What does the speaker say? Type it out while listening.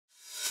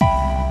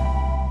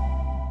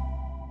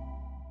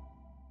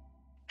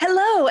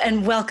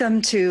and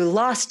welcome to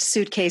Lost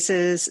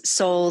Suitcases,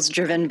 Souls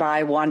Driven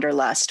by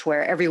Wanderlust,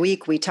 where every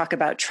week we talk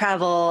about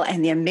travel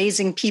and the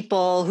amazing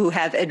people who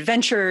have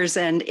adventures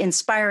and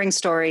inspiring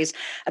stories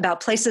about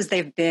places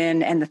they've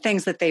been and the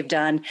things that they've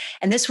done.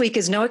 And this week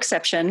is no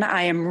exception.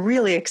 I am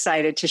really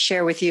excited to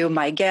share with you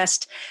my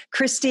guest,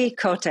 Christy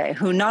Cote,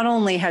 who not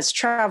only has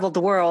traveled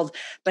the world,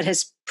 but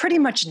has pretty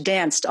much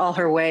danced all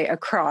her way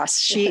across.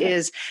 She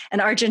is an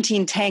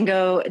Argentine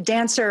tango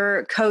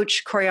dancer,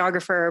 coach,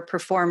 choreographer,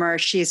 performer.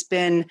 She's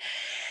been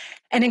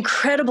an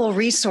incredible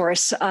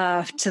resource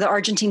to the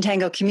Argentine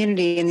tango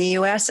community in the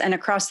US and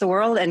across the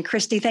world. And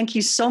Christy, thank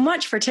you so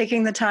much for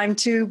taking the time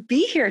to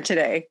be here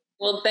today.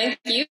 Well, thank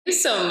you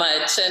so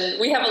much. And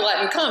we have a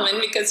lot in common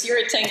because you're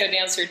a tango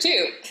dancer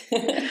too.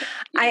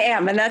 I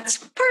am. And that's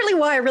partly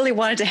why I really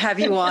wanted to have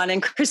you on.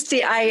 And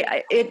Christy,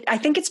 I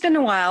think it's been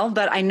a while,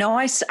 but I know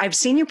I've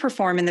seen you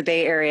perform in the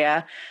Bay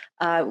Area.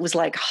 It was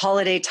like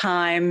holiday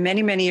time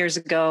many, many years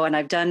ago. And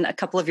I've done a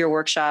couple of your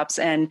workshops,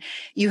 and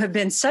you have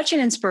been such an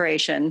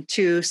inspiration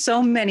to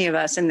so many of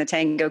us in the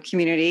tango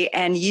community.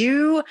 And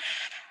you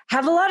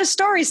have a lot of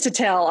stories to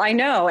tell, I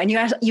know. And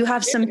you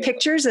have some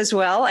pictures as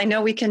well. I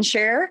know we can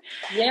share.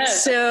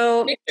 Yes.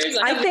 So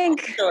I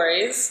think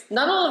stories.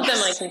 Not all of them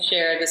I can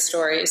share the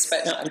stories,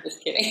 but no, I'm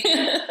just kidding.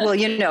 Well,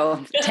 you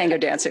know, tango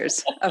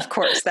dancers, of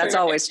course, that's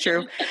always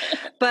true.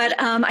 But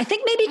I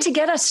think maybe to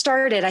get us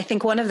started, I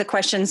think one of the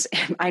questions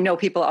I know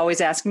people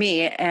always ask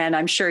me, and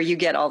I'm sure you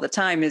get all the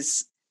time,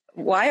 is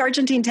why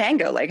Argentine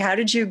tango? Like, how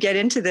did you get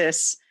into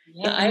this?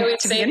 Yeah, I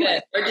always say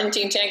that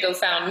Argentine tango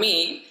found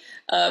me.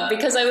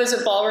 Because I was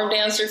a ballroom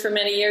dancer for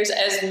many years,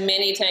 as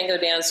many tango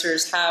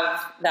dancers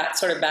have that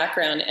sort of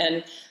background.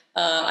 And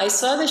I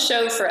saw the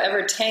show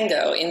Forever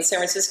Tango in San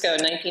Francisco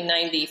in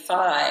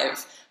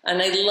 1995, and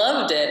I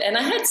loved it. And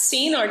I had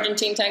seen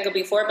Argentine tango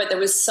before, but there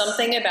was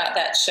something about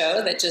that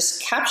show that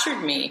just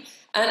captured me.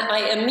 And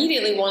I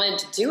immediately wanted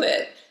to do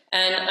it.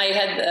 And I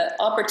had the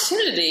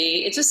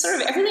opportunity, it just sort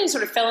of, everything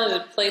sort of fell into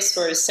place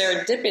sort of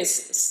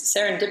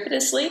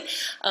serendipitously,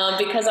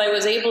 because I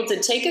was able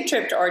to take a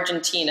trip to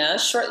Argentina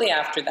shortly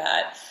after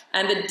that.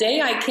 And the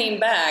day I came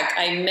back,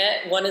 I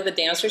met one of the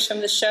dancers from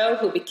the show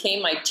who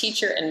became my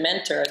teacher and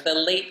mentor, the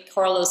late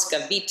Carlos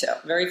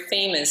Gavito, very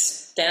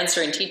famous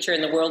dancer and teacher in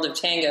the world of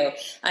tango.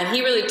 And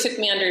he really took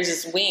me under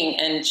his wing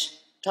and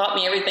taught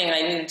me everything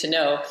I needed to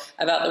know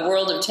about the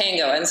world of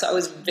tango. And so I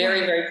was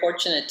very, very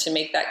fortunate to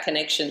make that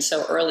connection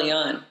so early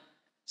on.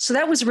 So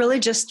that was really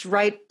just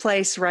right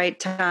place, right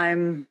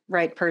time,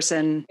 right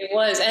person. It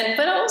was.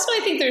 But also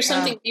I think there's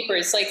something deeper.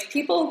 It's like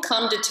people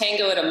come to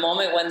tango at a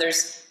moment when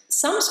there's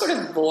some sort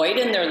of void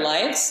in their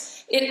lives.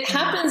 It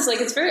happens, like,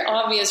 it's very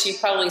obvious,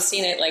 you've probably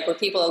seen it, like where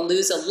people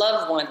lose a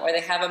loved one, or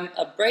they have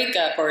a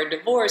breakup or a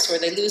divorce, or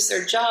they lose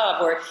their job,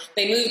 or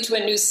they move to a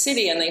new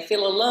city and they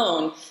feel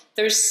alone.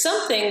 There's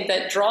something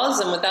that draws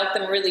them without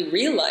them really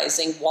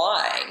realizing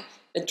why.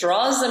 It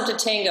draws them to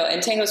tango,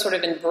 and tango sort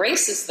of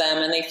embraces them,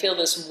 and they feel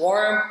this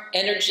warm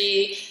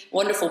energy,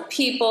 wonderful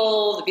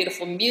people, the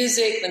beautiful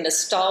music, the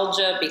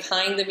nostalgia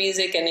behind the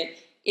music, and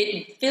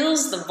it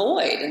fills the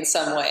void in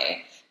some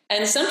way.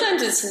 And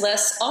sometimes it's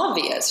less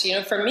obvious. You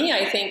know, for me,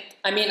 I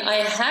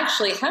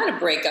actually had a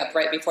breakup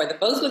right before that,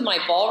 both with my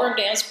ballroom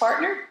dance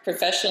partner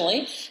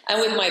professionally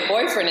and with my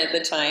boyfriend at the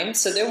time.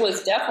 So there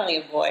was definitely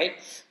a void.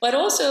 But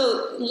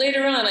also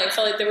later on, I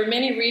felt like there were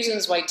many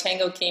reasons why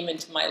tango came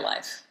into my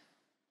life.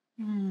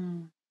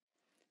 That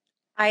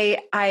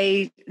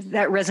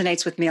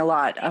resonates with me a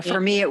lot. For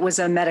me, it was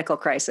a medical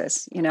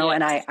crisis, you know,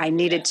 and I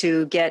needed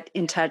to get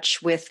in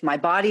touch with my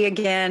body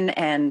again.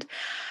 And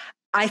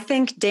I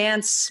think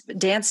dance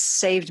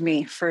saved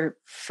me for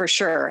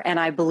sure. And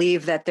I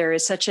believe that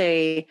there's such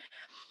a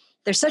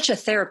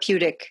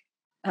therapeutic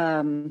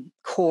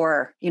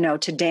core, you know,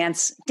 to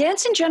dance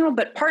in general,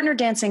 but partner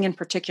dancing in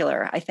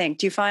particular, I think.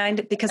 Do you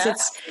find, because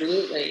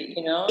absolutely,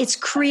 you know, it's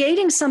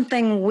creating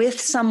something with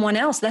someone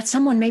else, that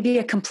someone may be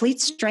a complete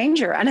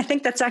stranger. And I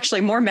think that's actually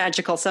more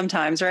magical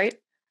sometimes, right?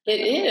 It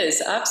is,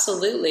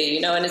 absolutely.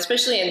 You know, and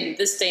especially in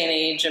this day and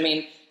age, I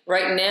mean,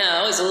 right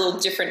now is a little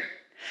different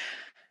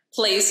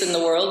place in the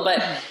world,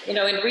 but you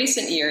know, in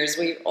recent years,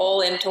 we're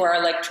all into our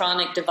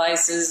electronic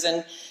devices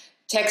and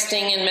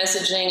texting and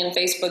messaging and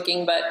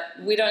Facebooking, but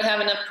we don't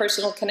have enough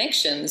personal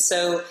connection.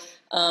 So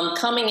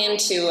coming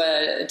into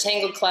a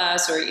tango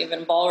class or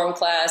even ballroom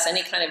class,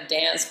 any kind of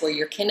dance where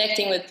you're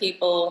connecting with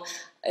people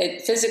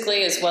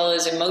physically as well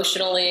as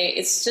emotionally,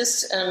 it's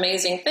just an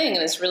amazing thing,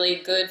 and it's really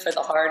good for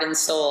the heart and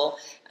soul.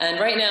 And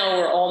right now,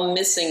 we're all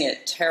missing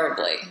it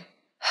terribly.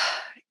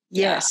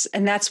 Yes.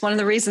 And that's one of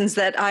the reasons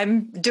that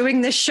I'm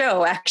doing this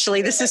show.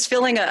 Actually, this is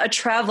filling a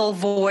travel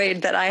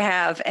void that I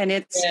have. And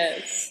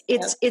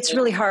it's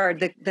really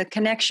hard. The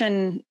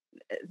connection,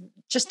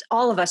 just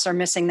all of us are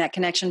missing that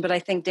connection. But I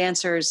think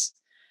dancers,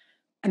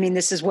 I mean,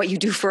 this is what you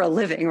do for a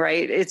living,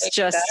 right? It's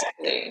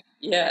exactly.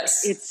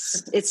 Yes.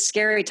 It's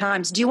scary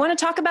times. Do you want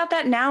to talk about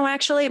that now?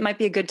 Actually, it might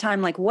be a good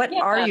time. Like, what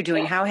are you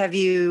doing? How have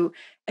you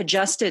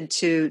adjusted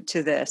to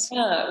this?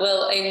 Yeah,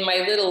 well, in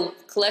my little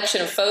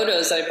collection of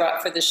photos that I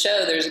brought for the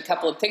show, there's a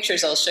couple of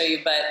pictures I'll show you,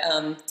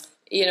 but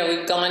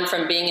we've gone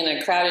from being in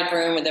a crowded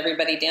room with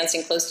everybody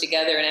dancing close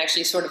together and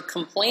actually sort of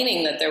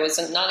complaining that there was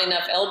not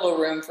enough elbow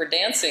room for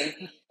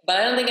dancing. But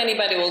I don't think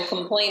anybody will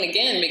complain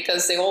again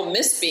because they all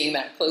miss being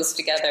that close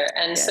together.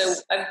 And so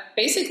I've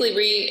basically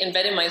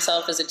reinvented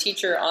myself as a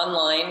teacher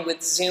online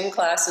with Zoom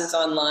classes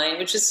online,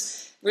 which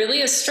is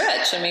really a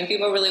stretch. I mean,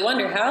 people really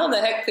wonder, how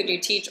the heck could you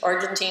teach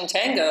Argentine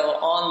tango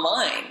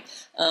online?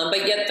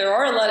 But yet there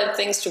are a lot of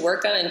things to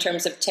work on in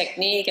terms of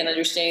technique and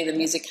understanding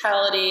the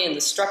musicality and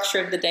the structure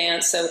of the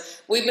dance. So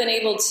we've been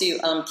able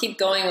to keep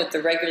going with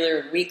the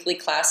regular weekly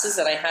classes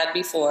that I had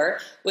before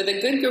with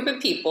a good group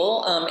of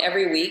people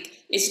every week.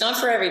 It's not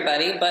for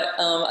everybody, but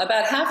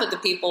about half of the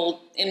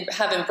people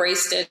have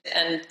embraced it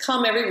and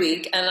come every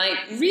week. And I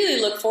really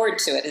look forward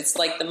to it. It's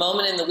like the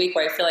moment in the week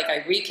where I feel like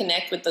I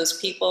reconnect with those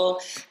people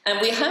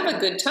and we have a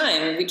good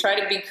time. We try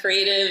to be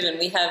creative, and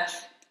we have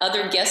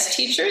other guest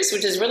teachers,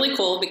 which is really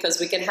cool because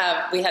we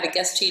had a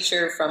guest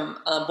teacher from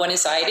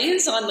Buenos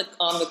Aires on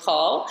the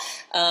call,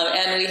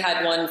 and we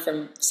had one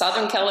from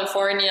Southern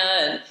California,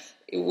 and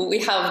we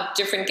have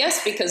different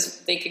guests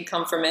because they can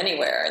come from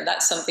anywhere, and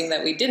that's something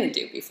that we didn't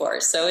do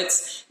before. So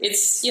it's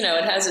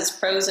it has its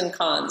pros and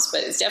cons,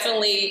 but it's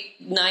definitely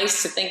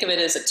nice to think of it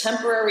as a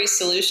temporary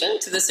solution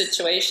to the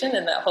situation,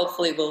 and that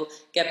hopefully we'll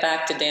get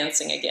back to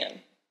dancing again.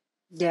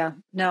 Yeah,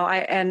 no,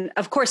 and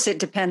of course it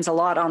depends a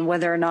lot on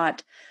whether or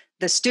not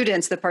the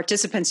students, the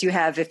participants you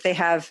have, if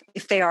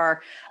they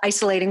are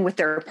isolating with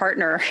their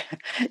partner,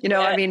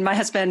 I mean, my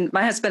husband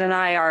and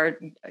I are,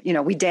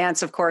 we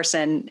dance, of course,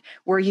 and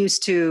we're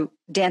used to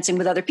dancing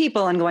with other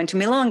people and going to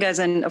milongas.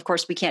 And of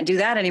course we can't do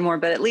that anymore,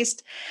 but at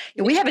least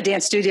we have a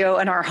dance studio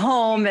in our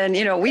home, and,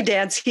 we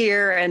dance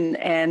here,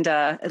 and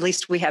at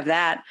least we have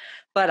that.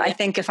 But I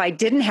think if I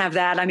didn't have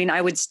that, I mean,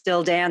 I would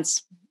still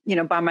dance,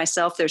 by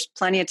myself. There's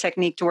plenty of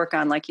technique to work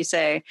on, like you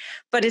say,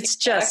 but it's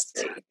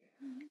just,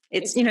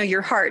 it's,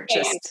 your heart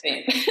just,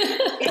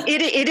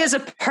 it is a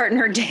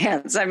partner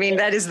dance. I mean,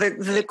 that is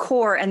the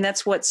core, and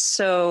that's what's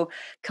so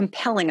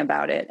compelling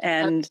about it.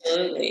 And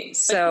absolutely.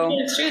 So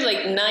it's true. Like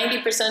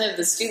 90% of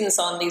the students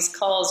on these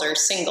calls are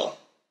single,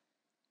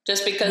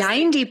 just because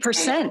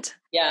 90%.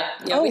 Yeah.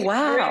 Oh,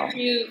 wow.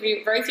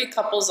 Very few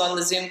couples on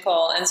the Zoom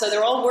call. And so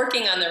they're all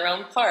working on their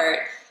own part.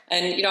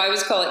 And, I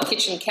always call it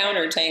kitchen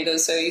counter tango.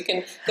 So you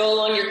can go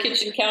along your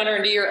kitchen counter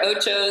and do your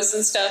ochos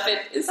and stuff.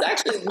 It's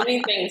actually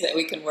many things that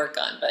we can work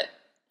on, but.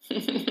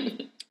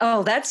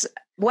 Oh, that's,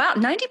 wow.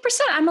 90%.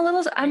 I'm a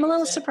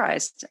little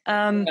surprised.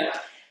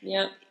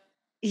 Yeah.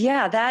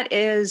 Yeah,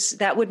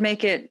 that would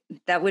make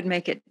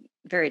it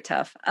very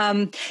tough.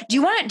 Do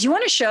you want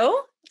to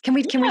show? Can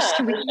we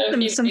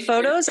some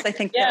photos? I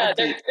think there's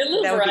a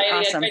little variety.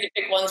 Awesome. I try to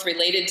pick ones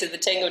related to the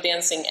tango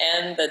dancing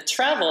and the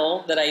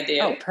travel that I do.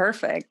 Oh,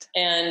 perfect.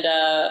 And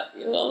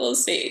we'll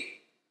see.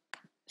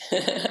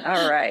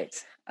 All right.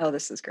 Oh,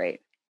 this is great.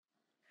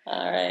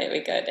 All right, we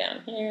go down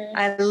here.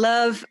 I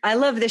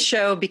love this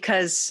show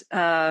because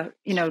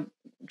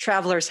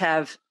travelers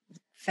have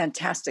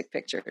fantastic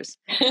pictures.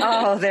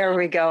 Oh, there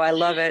we go. I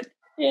love it.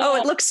 Yeah. Oh,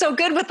 it looks so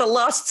good with the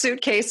lost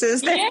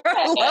suitcases. I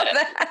love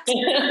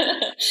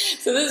that.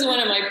 So this is one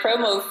of my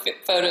promo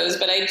photos,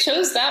 but I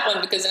chose that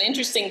one because an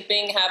interesting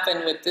thing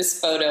happened with this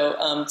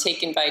photo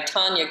taken by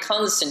Tanya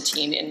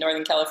Constantine in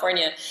Northern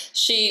California.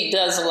 She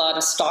does a lot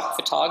of stock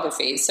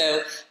photography.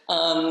 So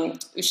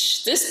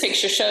this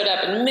picture showed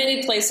up in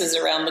many places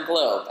around the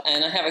globe,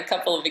 and I have a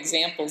couple of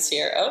examples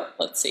here. Oh,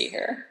 let's see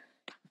here.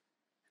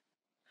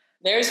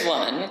 There's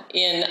one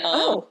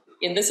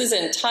and this is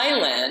in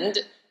Thailand.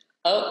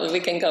 Oh, we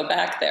can go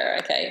back there.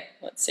 Okay,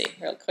 let's see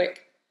real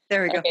quick.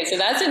 There we go. Okay, so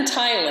that's in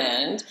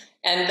Thailand.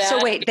 And so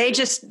wait, they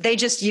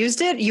just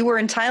used it? You were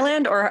in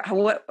Thailand, or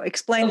what?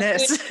 Explain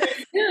this.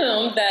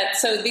 Assume that,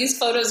 so these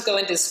photos go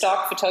into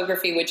stock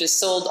photography, which is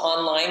sold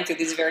online through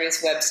these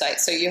various websites.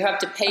 So you have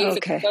to pay for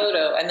the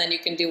photo, and then you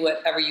can do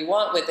whatever you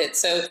want with it.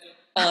 So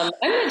I'm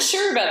not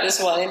sure about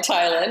this one in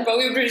Thailand, but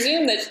we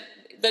presume that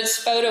this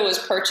photo was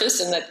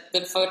purchased and that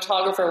the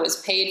photographer was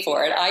paid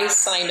for it. I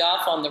signed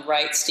off on the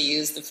rights to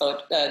use the photo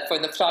for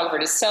the photographer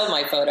to sell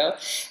my photo. But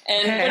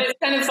it's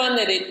kind of fun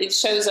that it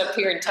shows up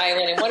here in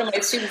Thailand. And one of my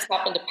students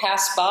happened to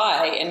pass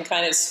by and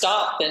kind of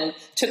stopped and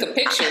took a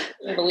picture. I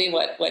couldn't believe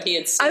what he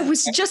had seen. I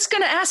was just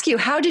going to ask you,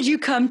 how did you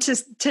come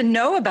to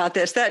know about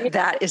this?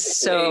 That is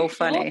so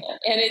funny.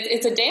 Yeah. And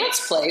it's a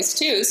dance place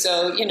too.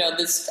 So,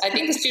 I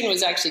think the student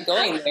was actually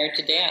going there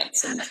to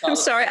dance. And I'm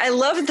sorry. I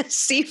love the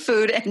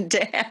seafood and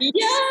dance.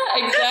 Yeah,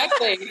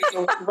 exactly.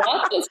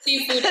 Lots of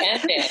seafood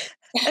and dance.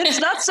 It's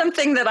not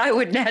something that I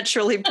would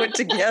naturally put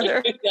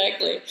together.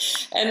 Exactly.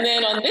 And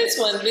then on this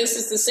one, this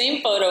is the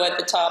same photo at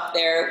the top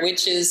there,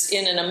 which is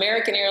in an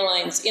American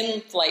Airlines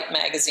in-flight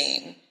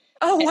magazine.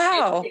 Oh,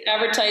 wow.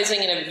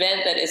 Advertising an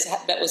event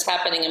that was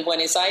happening in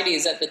Buenos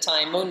Aires at the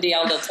time,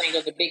 Mundial del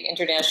Tango, the big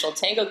International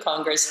Tango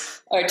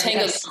Congress, or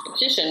tango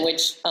competition,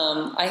 which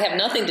I have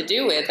nothing to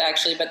do with,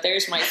 actually, but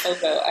there's my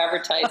photo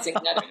advertising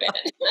that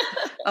event.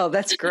 Oh,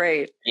 that's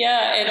great.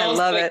 Yeah, and I also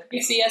love it.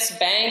 PCS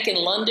Bank in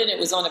London, it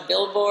was on a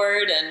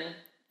billboard, and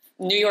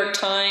New York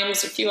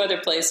Times, a few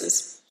other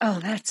places. Oh,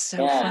 that's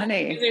so Yeah,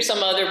 funny. these are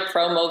some other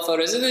promo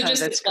photos. They're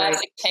just the Great.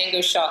 classic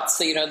tango shots.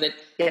 So, that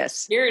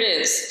Yes. here it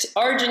is,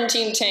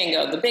 Argentine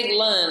Tango, the big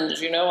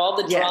lunge, all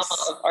the drama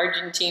of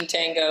Argentine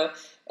Tango.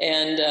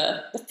 And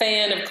the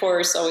fan, of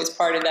course, always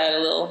part of that, a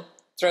little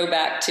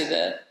throwback to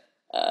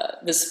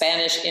the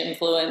Spanish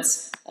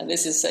influence. And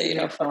this is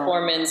a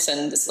performance,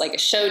 and it's like a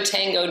show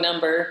tango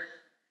number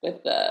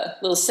with a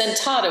little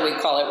sentada, we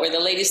call it, where the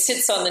lady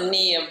sits on the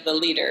knee of the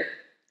leader.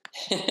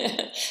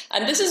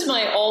 And this is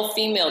my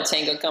all-female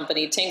tango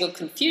company, Tango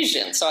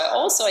Confusion. So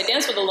I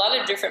dance with a lot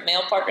of different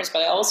male partners,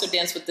 but I also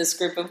dance with this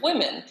group of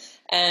women.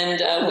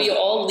 And we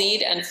all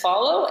lead and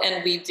follow,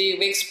 and we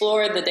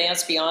explore the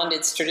dance beyond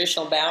its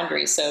traditional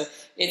boundaries. So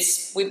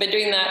we've been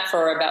doing that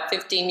for about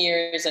 15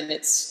 years, and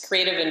it's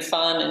creative and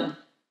fun and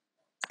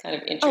kind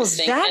of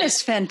interesting. Oh, that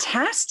is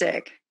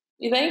fantastic.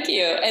 Thank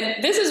you.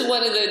 And this is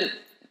one of the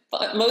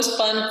most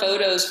fun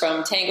photos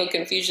from Tango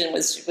Confusion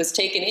was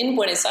taken in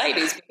Buenos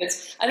Aires,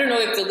 because I don't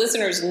know if the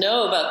listeners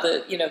know about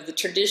the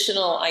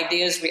traditional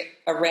ideas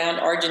around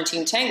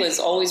Argentine tango is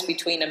always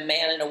between a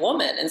man and a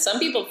woman. And some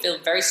people feel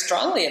very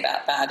strongly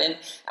about that and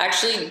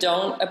actually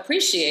don't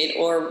appreciate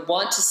or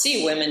want to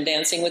see women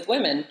dancing with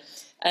women.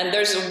 And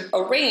there's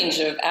a range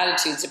of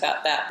attitudes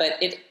about that, but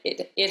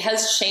it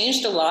has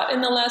changed a lot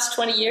in the last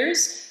 20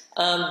 years.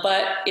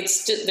 But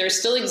there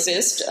still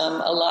exist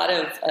a lot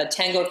of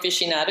tango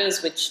aficionados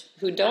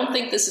who don't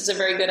think this is a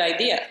very good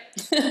idea.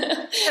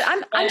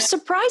 I'm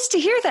surprised to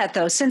hear that,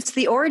 though, since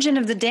the origin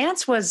of the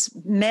dance was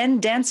men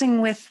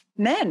dancing with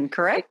men,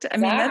 correct?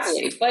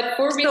 Exactly.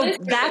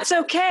 That's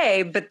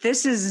okay, but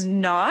this is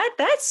not.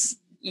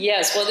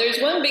 Yes, well,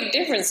 there's one big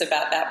difference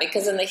about that,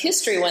 because in the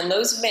history, when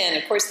those men,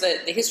 of course,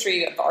 the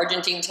history of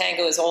Argentine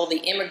tango is all the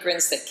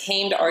immigrants that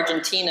came to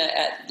Argentina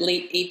at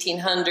late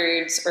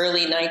 1800s,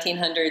 early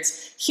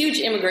 1900s, huge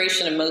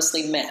immigration of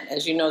mostly men,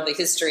 as you know, the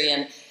history.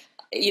 And,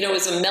 it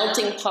was a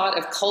melting pot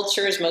of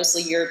cultures,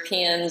 mostly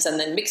Europeans, and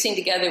then mixing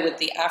together with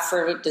the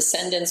Afro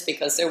descendants,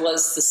 because there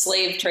was the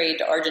slave trade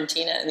to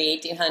Argentina in the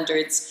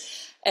 1800s.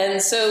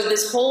 And so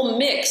this whole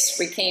mix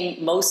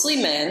became mostly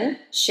men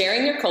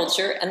sharing their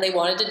culture, and they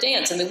wanted to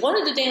dance. And they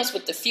wanted to dance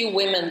with the few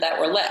women that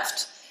were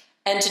left.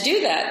 And to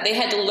do that, they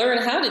had to learn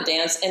how to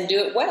dance and do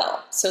it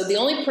well. So the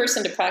only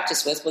person to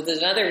practice with was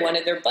another one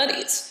of their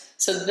buddies.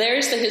 So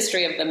there's the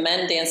history of the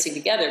men dancing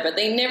together. But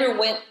they never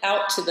went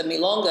out to the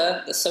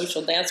milonga, the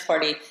social dance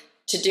party,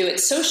 to do it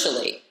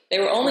socially. They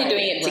were only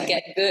doing it to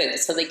get good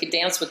so they could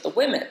dance with the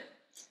women.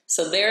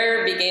 So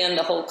there began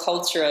the whole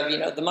culture of,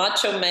 the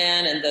macho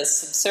man and the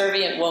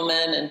subservient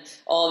woman and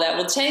all that.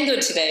 Well, tango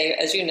today,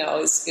 as you know,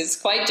 is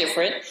quite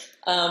different.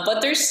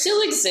 But there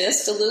still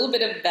exists a little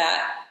bit of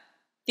that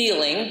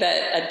feeling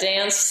that a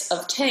dance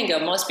of tango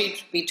must be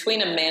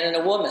between a man and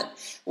a woman.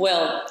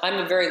 Well, I'm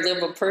a very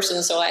liberal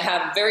person, so I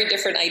have very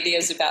different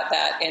ideas about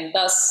that. And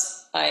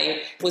thus,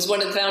 I was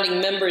one of the founding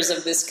members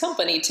of this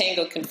company,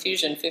 Tango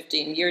Confusion,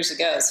 15 years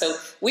ago. So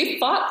we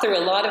fought through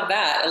a lot of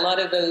that, a lot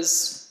of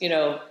those,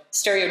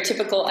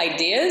 stereotypical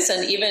ideas.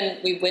 And even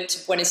we went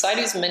to Buenos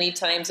Aires many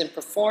times and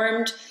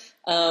performed.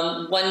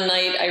 One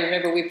night, I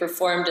remember we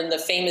performed in the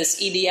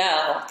famous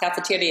Ideal,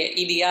 Cafeteria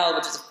Ideal,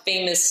 which is a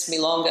famous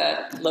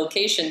milonga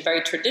location,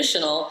 very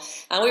traditional.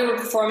 And we were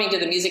performing to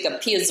the music of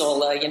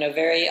Piazzolla,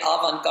 very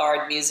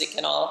avant-garde music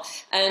and all.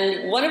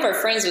 And one of our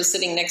friends was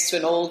sitting next to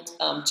an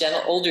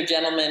older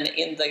gentleman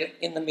in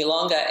the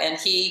milonga, and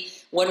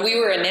when we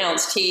were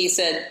announced, he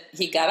said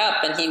he got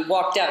up and he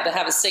walked out to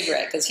have a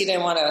cigarette because he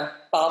didn't want to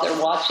bother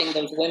watching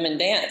those women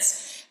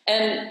dance.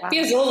 And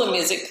Piazzolla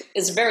music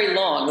is very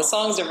long. The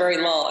songs are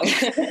very long.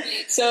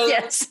 So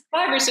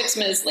 5 or 6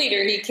 minutes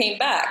later, he came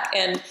back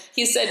and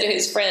he said to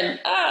his friend,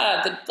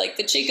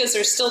 the chicas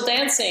are still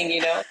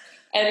dancing,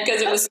 And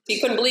because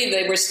he couldn't believe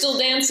they were still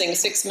dancing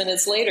 6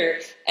 minutes later.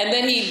 And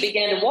then he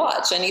began to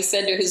watch and he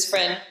said to his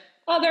friend,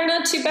 they're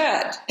not too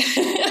bad.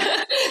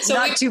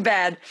 Too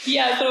bad.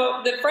 Yeah,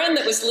 so the friend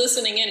that was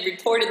listening in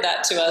reported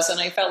that to us, and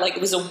I felt like it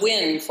was a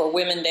win for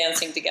women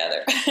dancing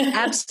together.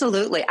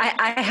 Absolutely.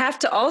 I have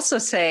to also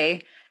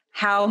say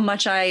how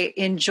much I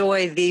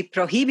enjoy the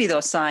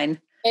prohibido sign.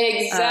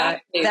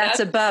 Exactly. That's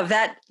above.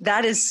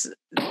 That is...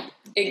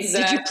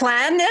 Exactly. Did you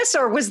plan this,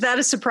 or was that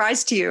a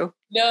surprise to you?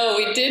 No,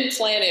 we did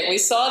plan it. We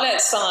saw that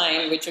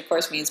sign, which of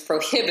course means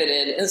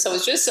prohibited. And so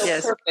it's just so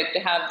perfect to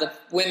have the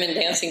women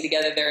dancing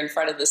together there in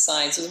front of the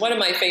sign. So it's one of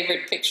my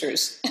favorite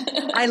pictures.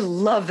 I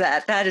love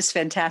that. That is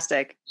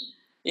fantastic.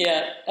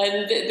 Yeah.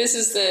 And this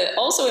is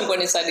also in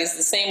Buenos Aires,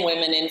 the same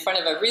women in front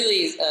of a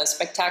really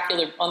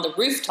spectacular, on the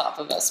rooftop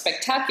of a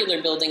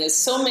spectacular building. As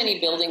so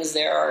many buildings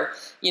there are,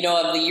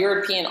 of the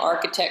European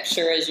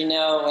architecture, as you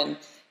know, and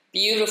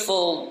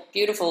beautiful,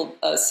 beautiful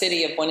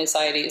city of Buenos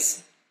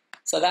Aires.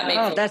 So that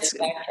makes that's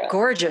a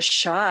gorgeous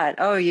shot.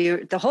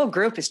 The whole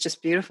group is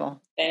just beautiful.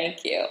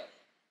 Thank you.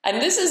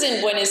 And this is in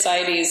Buenos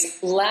Aires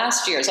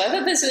last year. So I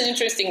thought this is an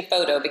interesting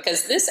photo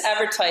because this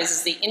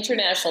advertises the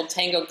International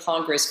Tango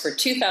Congress for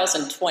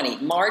 2020,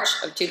 March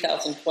of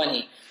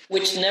 2020,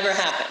 which never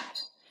happened.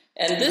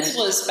 And this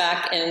was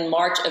back in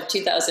March of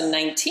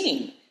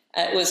 2019.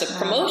 It was a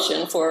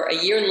promotion for a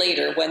year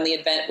later when the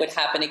event would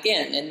happen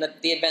again. And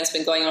the event's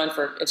been going on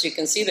for, as you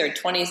can see there,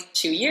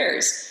 22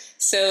 years.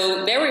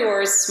 So there we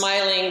were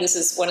smiling. This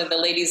is one of the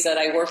ladies that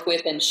I work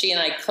with, and she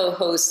and I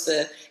co-host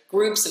the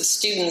groups of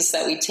students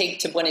that we take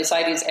to Buenos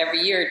Aires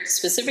every year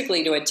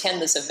specifically to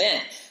attend this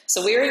event.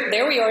 So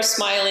there we are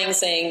smiling,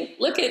 saying,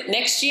 look at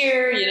next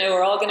year,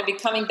 we're all going to be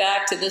coming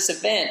back to this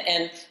event.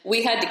 And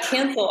we had to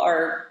cancel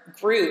our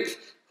group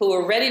who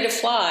were ready to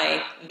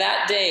fly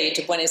that day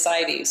to Buenos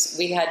Aires.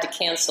 We had to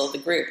cancel the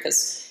group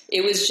because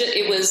it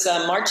was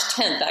March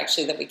 10th,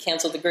 actually, that we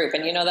canceled the group.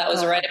 And, that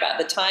was right about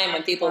the time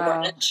when people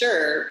were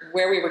unsure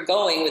where we were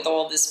going with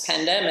all this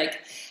pandemic.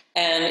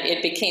 And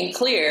it became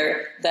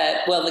clear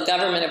that, the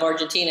government of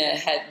Argentina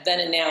had then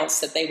announced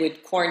that they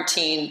would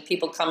quarantine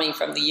people coming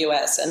from the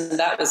U.S., and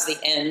that was the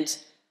end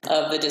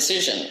of the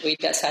decision. We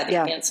just had to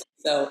cancel.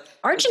 So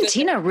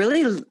Argentina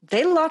really,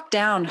 they locked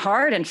down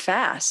hard and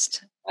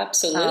fast.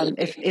 Absolutely.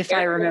 If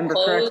I remember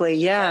correctly,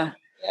 yeah.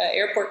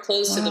 Airport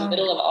closed to the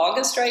middle of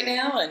August right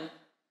now, and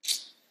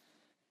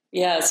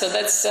so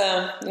that's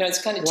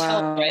it's kind of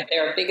telling right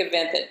there, a big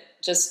event that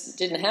just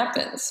didn't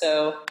happen.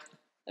 So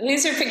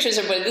these are pictures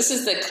of this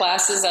is the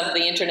classes of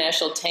the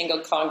International Tango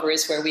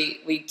Congress, where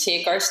we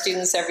take our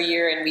students every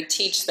year and we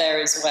teach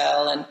there as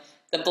well. And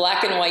the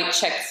black and white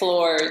check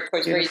floor, of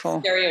course, beautiful.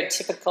 Very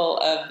stereotypical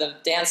of the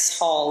dance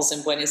halls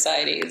in Buenos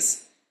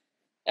Aires.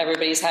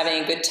 Everybody's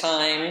having a good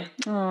time.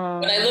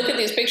 Aww. When I look at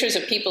these pictures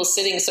of people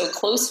sitting so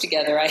close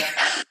together, I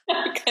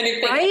kind of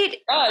think, right?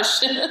 Oh, gosh,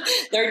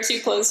 they're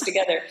too close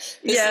together.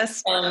 This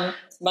is,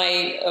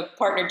 my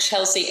partner,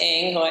 Chelsea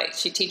Ng,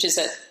 she teaches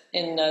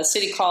in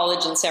City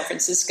College in San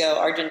Francisco,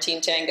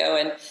 Argentine Tango,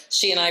 and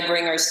she and I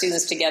bring our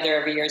students together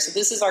every year. So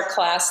this is our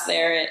class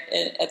there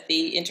at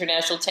the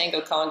International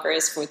Tango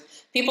Congress with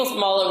people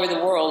from all over the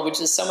world, which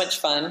is so much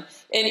fun.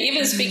 And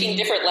even speaking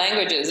different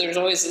languages, there's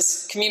always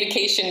this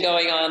communication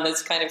going on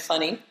that's kind of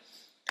funny.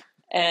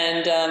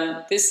 And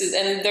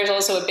there's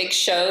also a big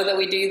show that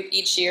we do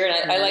each year.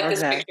 And I like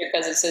this picture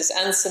because it says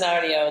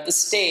Escenario, the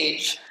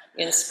stage,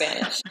 in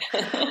Spanish.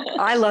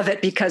 I love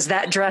it because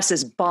that dress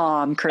is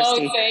bomb,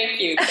 Christy. Oh, thank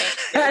you.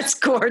 That's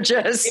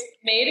gorgeous. It's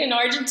made in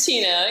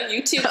Argentina.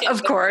 You too can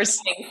of course.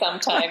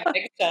 Sometime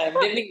next time.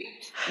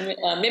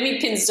 Mimi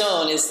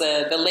Pinzon is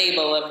the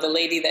label of the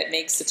lady that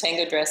makes the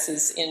tango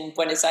dresses in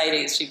Buenos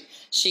Aires.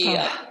 She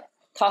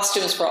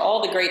costumes for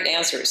all the great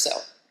dancers. So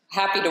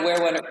happy to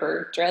wear one of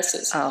her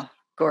dresses. Oh,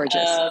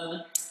 gorgeous.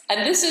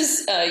 And this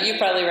is, you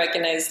probably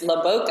recognize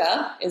La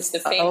Boca is the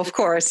famous. Oh, of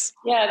course.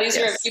 Yeah, these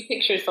are a few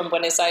pictures from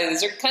Buenos Aires.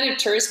 These are kind of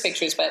tourist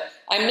pictures, but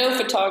I'm no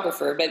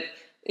photographer, but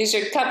these are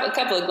a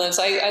couple of glimpses.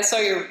 I saw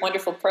your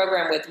wonderful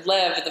program with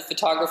Lev, the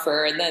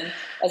photographer, and then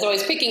as I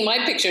was picking my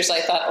pictures,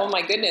 I thought, oh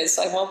my goodness,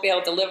 I won't be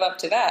able to live up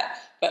to that.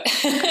 But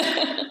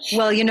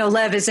well,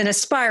 Lev is an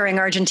aspiring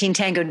Argentine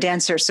tango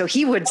dancer, so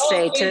he would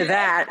say to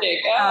that,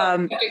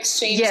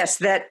 yes,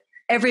 that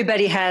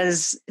everybody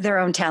has their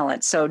own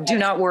talent, so do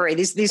not worry.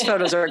 These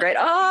photos are great.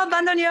 Oh,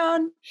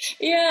 bandoneon.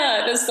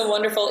 Yeah, that's the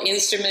wonderful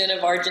instrument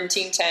of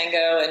Argentine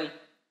tango, and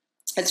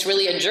it's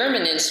really a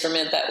German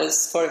instrument that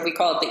was we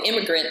call it the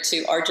immigrant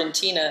to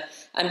Argentina,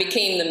 and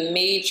became the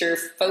major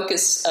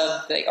focus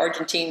of the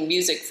Argentine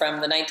music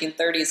from the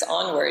 1930s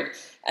onward.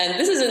 And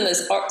this is in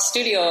this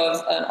studio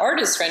of an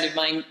artist friend of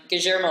mine,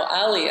 Guillermo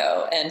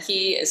Alio, and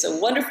he is a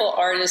wonderful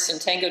artist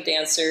and tango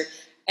dancer,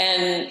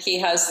 and he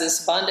has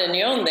this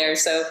bandoneon there,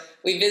 so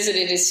we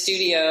visited his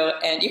studio,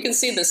 and you can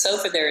see the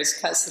sofa there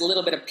has a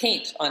little bit of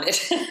paint on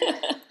it.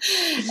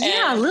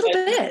 Yeah, a little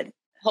bit.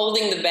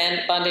 Holding the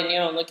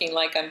bandoneon, looking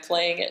like I'm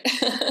playing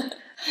it.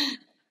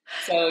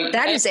 So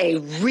that is a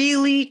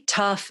really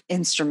tough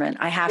instrument,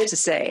 I have to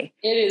say.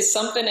 It is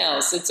something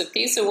else. It's a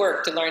piece of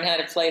work to learn how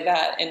to play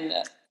that. And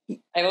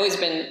I've always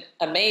been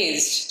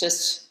amazed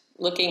just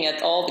looking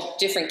at all the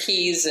different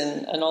keys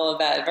and all of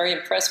that. Very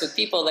impressed with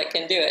people that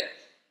can do it.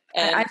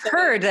 And I've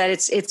heard that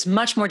it's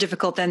much more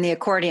difficult than the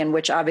accordion,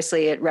 which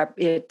obviously it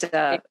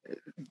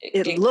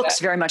looks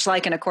very much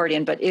like an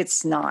accordion, but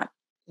it's not.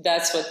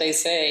 That's what they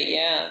say.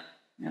 Yeah.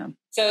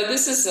 So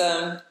this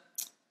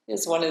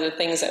is one of the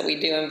things that we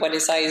do in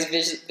Buenos Aires.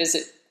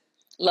 Visit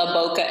La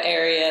Boca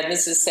area.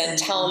 This is San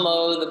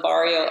Telmo, the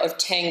barrio of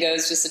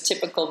tangos, just a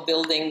typical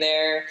building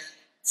there.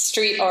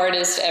 Street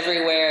artists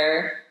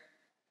everywhere.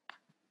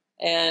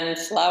 And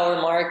flower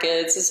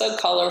markets. It's so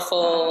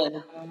colorful. And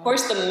of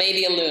course the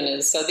media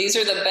lunas. So these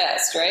are the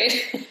best, right?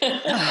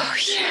 Oh,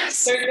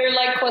 yes. They're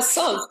like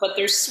croissants, but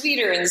they're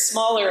sweeter and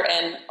smaller.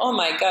 And oh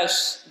my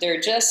gosh,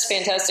 they're just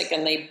fantastic.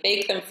 And they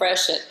bake them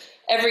fresh at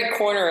every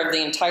corner of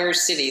the entire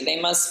city. They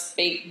must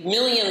bake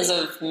millions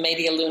of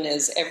media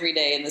lunas every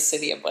day in the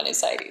city of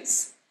Buenos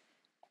Aires.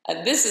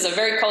 This is a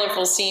very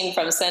colorful scene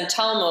from San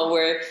Telmo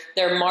where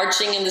they're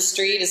marching in the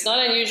street. It's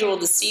not unusual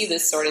to see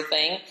this sort of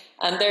thing.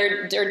 And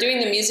they're doing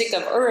the music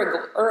of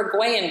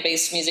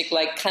Uruguayan-based music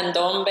like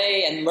candombe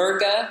and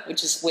murga,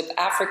 which is with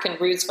African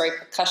roots, very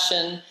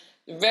percussion.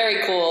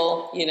 Very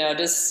cool,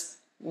 just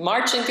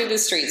marching through the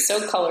streets,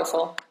 so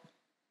colorful.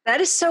 That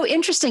is so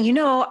interesting. You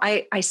know,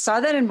 I saw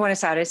that in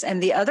Buenos Aires,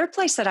 and the other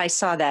place that I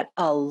saw that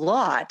a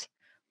lot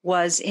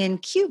was in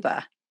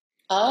Cuba.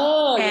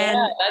 Oh yeah,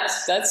 And that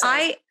sounds.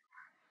 I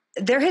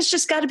there has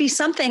just got to be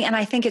something, and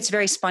I think it's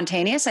very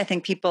spontaneous. I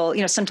think people,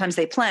 sometimes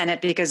they plan it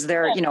because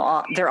they're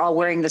all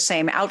wearing the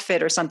same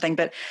outfit or something,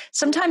 but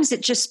sometimes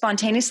it just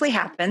spontaneously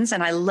happens.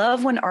 And I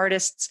love when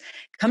artists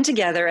come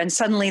together and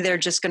suddenly they're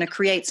just going to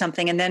create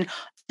something, and then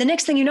the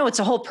next thing you know, it's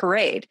a whole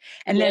parade.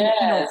 And then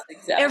Yes,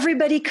 exactly.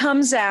 everybody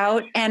comes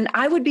out, and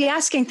I would be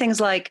asking things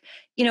like,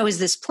 is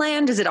this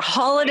planned? Is it a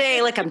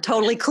holiday? Like, I'm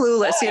totally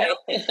clueless.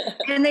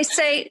 And they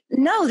say,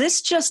 no,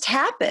 this just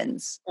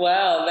happens.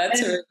 Wow, that's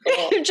And really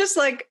cool. you're just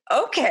like,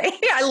 okay,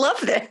 I love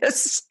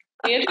this.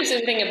 The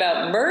interesting thing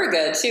about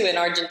Murga too in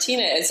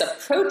Argentina is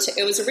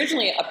it was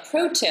originally a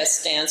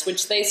protest dance,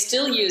 which they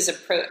still use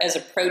as a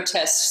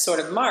protest sort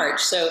of march.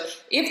 So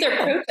if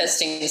they're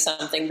protesting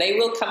something, they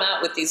will come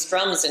out with these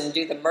drums and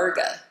do the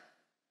Murga.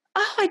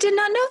 Oh, I did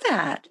not know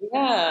that.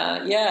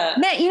 Yeah, yeah.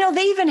 Man,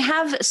 they even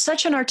have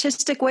such an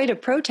artistic way to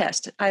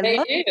protest. They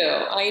do.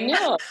 I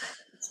know.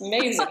 It's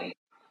amazing.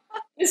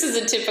 This is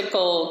a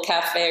typical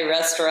cafe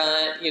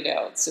restaurant.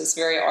 It's just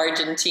very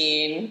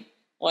Argentine.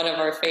 One of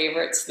our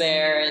favorites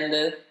there. And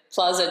the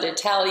Plaza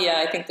d'Italia,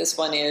 I think this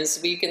one is.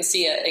 We can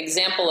see an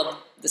example of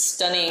the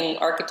stunning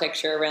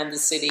architecture around the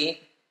city.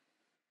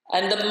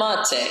 And the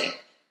mate.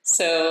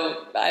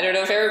 So I don't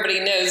know if everybody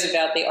knows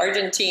about the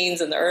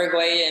Argentines and the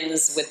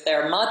Uruguayans with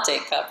their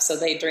mate cup. So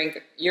they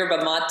drink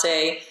yerba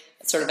mate,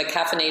 sort of a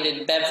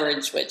caffeinated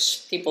beverage,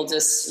 which people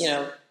just,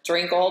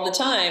 drink all the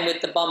time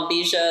with the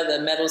bombilla, the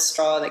metal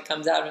straw that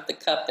comes out of the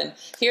cup. And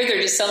here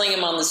they're just selling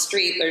them on the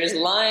street. They're just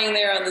lying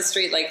there on the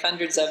street, like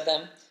hundreds of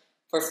them,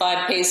 for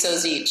 5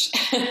 pesos each.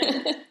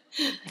 I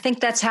think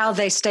that's how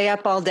they stay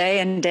up all day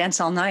and dance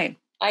all night.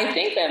 I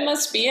think that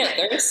must be it.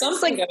 There's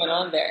something going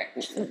on there.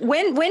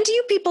 When do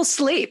you people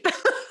sleep?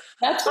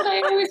 That's what I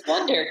always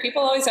wonder.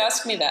 People always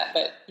ask me that,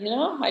 but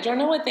I don't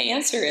know what the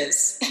answer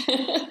is.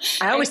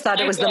 I always thought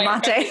it was the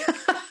mate.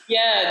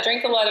 Yeah,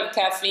 drink a lot of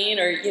caffeine,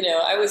 or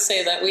I would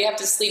say that we have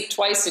to sleep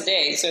twice a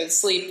day. So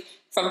sleep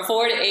from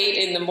 4 to 8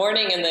 in the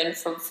morning, and then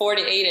from 4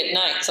 to 8 at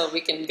night, so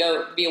we can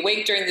be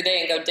awake during the day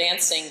and go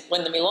dancing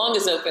when the milonga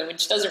is open,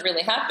 which doesn't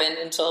really happen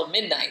until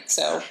midnight.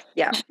 So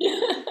yeah,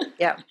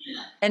 yeah,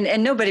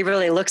 and nobody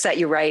really looks at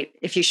you right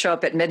if you show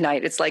up at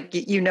midnight. It's like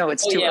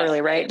it's too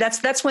early, right?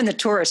 That's when the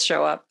tourists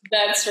show up.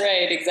 That's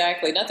right,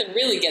 exactly. Nothing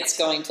really gets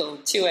going till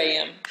 2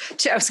 a.m.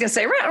 I was going to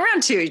say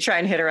around 2. You try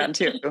and hit around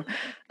 2.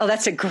 Oh,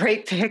 that's a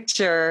great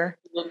picture.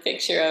 A little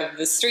picture of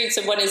the streets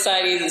of Buenos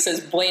Aires. It says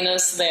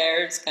Buenos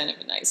there. It's kind of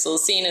a nice little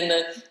scene.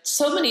 And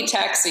so many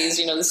taxis.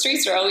 The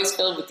streets are always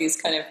filled with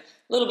these kind of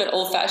little bit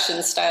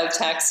old-fashioned style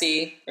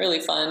taxi.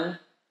 Really fun.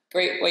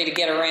 Great way to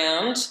get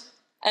around.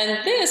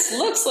 And this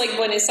looks like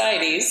Buenos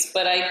Aires,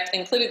 but I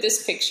included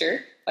this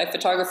picture by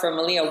photographer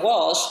Malia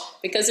Walsh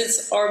because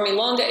it's our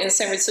milonga in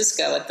San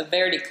Francisco at the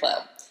Verdi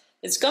Club.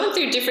 It's gone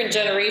through different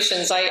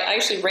generations. I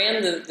actually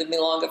ran the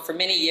milonga for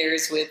many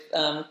years with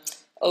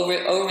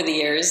over the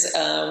years.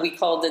 We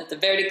called it the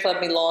Verdi Club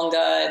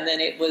Milonga, and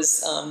then it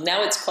was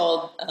now it's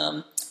called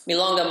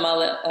Milonga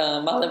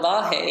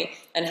Malevaje,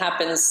 and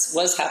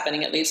was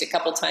happening at least a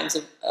couple times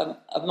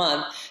a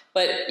month.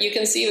 But you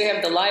can see we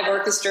have the live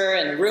orchestra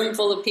and a room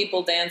full of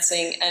people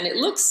dancing, and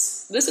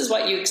this is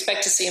what you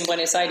expect to see in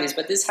Buenos Aires,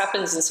 but this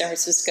happens in San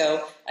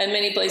Francisco and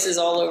many places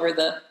all over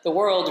the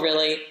world,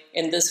 really,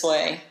 in this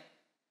way.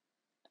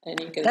 And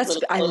you can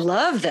I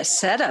love the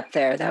setup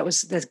there.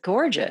 That's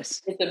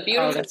gorgeous. It's a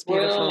beautiful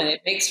room, and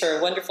it makes for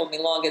a wonderful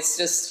milonga. It's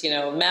just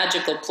a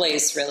magical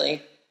place,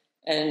 really.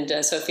 And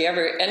so if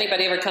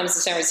anybody ever comes to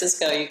San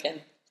Francisco, you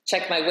can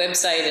check my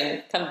website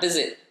and come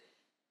visit.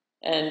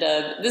 And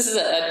this is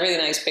a really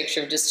nice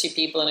picture of just 2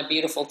 people in a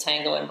beautiful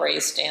tango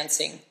embrace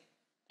dancing.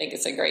 I think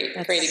it's a great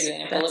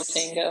example of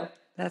tango.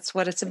 That's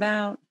what it's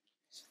about.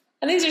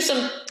 And these are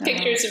some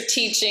pictures of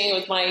teaching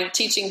with my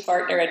teaching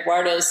partner,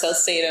 Eduardo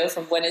Salcedo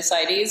from Buenos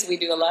Aires. We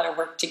do a lot of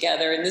work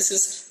together, and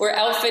we're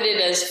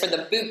outfitted as for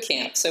the boot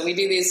camp. So we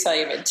do these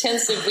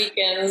intensive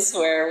weekends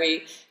where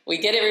we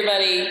get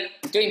everybody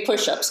doing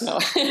push-ups,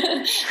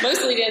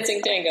 mostly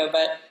dancing tango,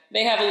 but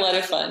they have a lot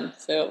of fun.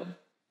 So.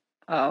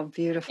 Oh,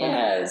 beautiful.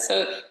 Yeah,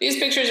 so these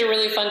pictures are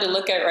really fun to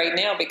look at right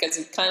now because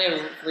it kind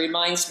of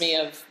reminds me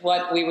of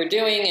what we were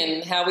doing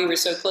and how we were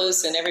so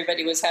close and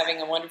everybody was having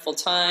a wonderful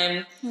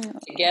time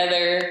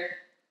together,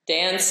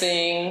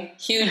 dancing,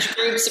 huge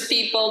groups of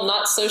people,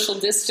 not social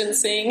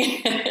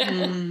distancing.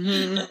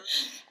 Mm-hmm.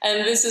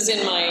 And this is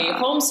in my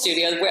home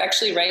studio. We're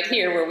actually right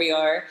here where we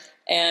are.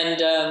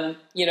 And,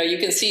 you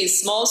can see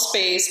small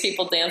space,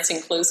 people dancing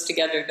close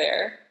together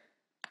there.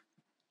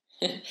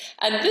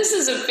 And this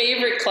is a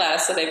favorite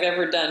class that I've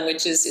ever done,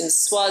 which is in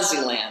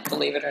Swaziland,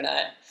 believe it or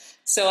not.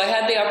 So I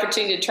had the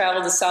opportunity to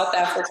travel to South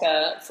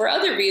Africa for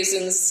other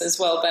reasons as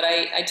well, but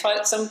I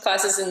taught some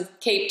classes in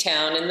Cape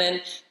Town, and then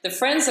the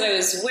friends that I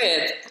was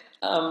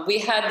with, we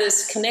had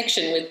this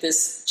connection with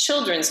this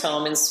children's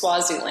home in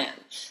Swaziland.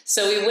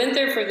 So we went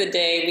there for the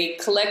day, we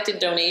collected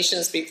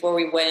donations before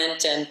we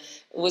went, and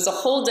was a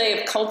whole day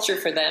of culture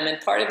for them.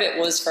 And part of it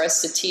was for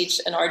us to teach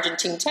an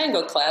Argentine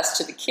tango class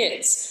to the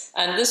kids.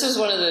 And this was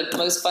one of the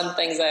most fun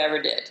things I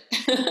ever did.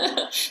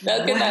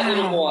 Look at that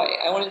little boy.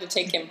 I wanted to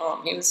take him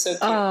home. He was so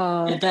cute.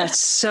 Oh, that's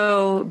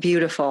so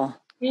beautiful.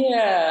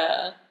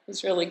 Yeah, it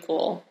was really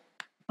cool.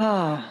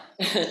 Oh.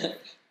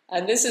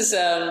 And this is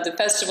the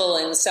festival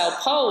in Sao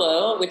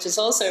Paulo, which is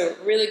also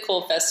a really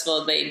cool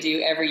festival they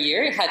do every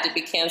year. It had to be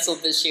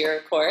canceled this year,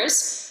 of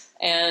course.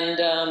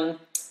 And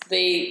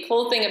the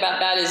cool thing about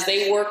that is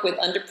they work with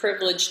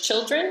underprivileged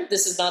children.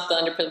 This is not the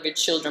underprivileged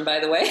children, by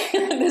the way.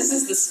 This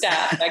is the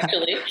staff,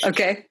 actually.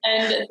 Okay.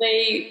 And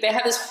they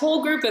have this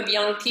whole group of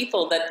young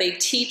people that they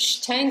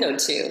teach tango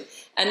to.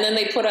 And then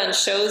they put on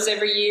shows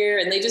every year,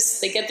 and they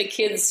get the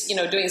kids,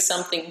 doing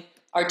something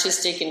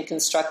artistic and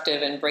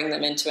constructive and bring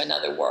them into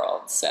another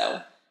world. So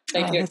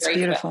they do a great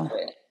beautiful. job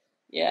with it.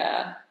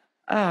 Yeah.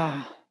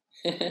 Oh,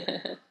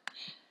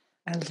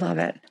 I love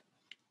it.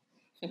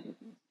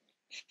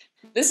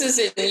 This is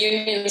in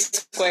Union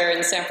Square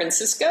in San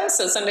Francisco.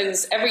 So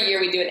sometimes every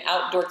year we do an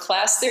outdoor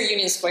class there.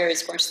 Union Square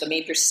is, of course, the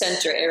major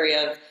center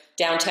area of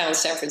downtown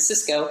San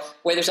Francisco,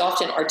 where there's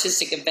often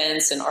artistic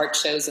events and art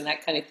shows and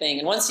that kind of thing.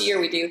 And once a year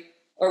we do,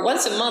 or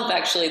once a month,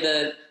 actually,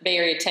 the Bay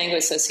Area Tango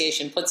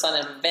Association puts on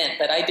an event,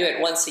 but I do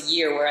it once a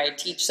year where I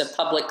teach a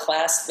public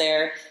class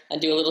there and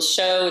do a little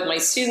show with my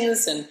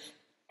students and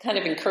kind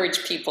of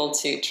encourage people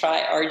to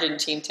try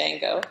Argentine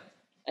tango.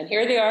 And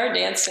here they are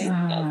dancing.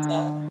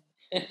 Oh,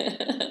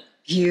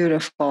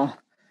 beautiful.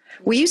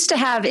 We used to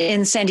have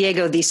in San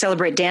Diego the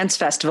Celebrate Dance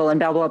Festival in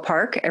Balboa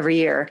Park every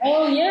year.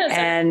 Oh yes,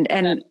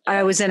 and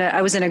I was in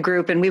a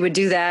group, and we would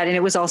do that, and it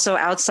was also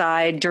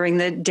outside during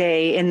the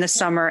day in the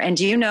summer. And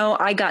do you know,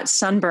 I got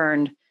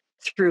sunburned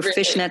through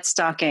fishnet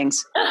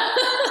stockings.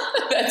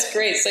 That's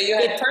great. So you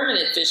had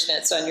permanent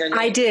fishnets on your leg.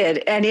 I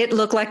did, and it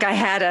looked like I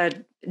had a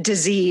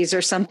disease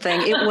or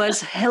something. It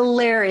was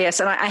hilarious,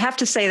 and I have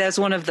to say that's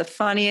one of the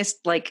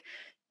funniest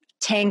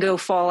tango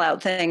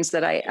fallout things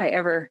that I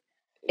ever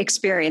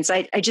experience.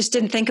 I just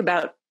didn't think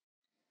about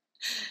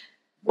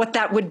what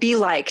that would be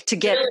like to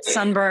get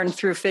sunburned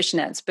through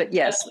fishnets. But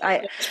yes,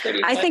 I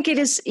think it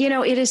is,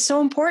 it is so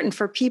important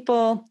for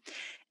people.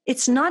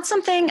 It's not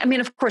something, I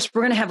mean, of course,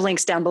 we're going to have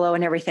links down below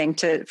and everything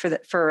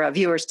for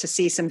viewers to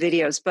see some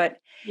videos. But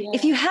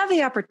if you have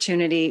the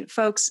opportunity,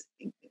 folks,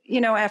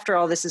 after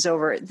all this is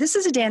over, this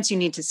is a dance you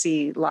need to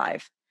see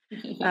live.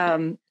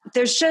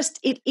 There's just,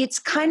 it's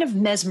kind of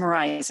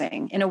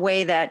mesmerizing in a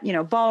way that,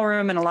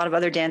 ballroom and a lot of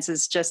other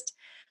dances just,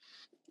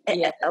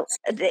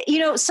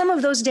 some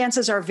of those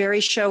dances are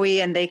very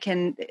showy and they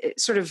can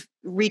sort of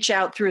reach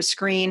out through a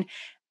screen.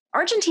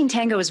 Argentine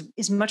tango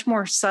is much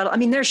more subtle. I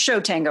mean, there's show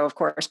tango, of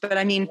course, but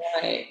I mean,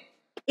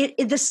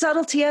 the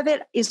subtlety of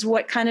it is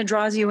what kind of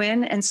draws you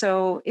in. And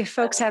so if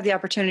folks have the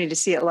opportunity to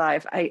see it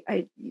live,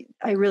 I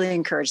really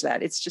encourage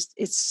that.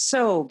 It's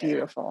so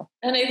beautiful.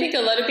 And I think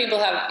a lot of people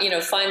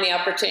have, find the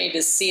opportunity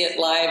to see it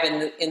live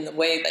in the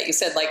way that you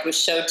said, like with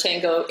show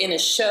tango in a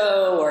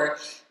show or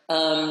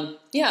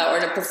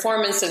in a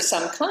performance of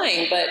some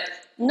kind, but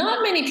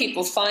not many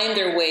people find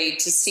their way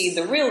to see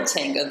the real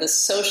tango, the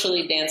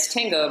socially danced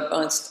tango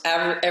amongst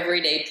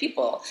everyday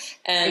people.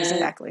 And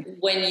exactly.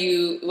 When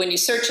you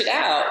search it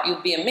out,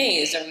 you'll be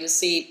amazed, and you'll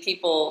see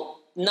people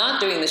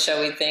not doing the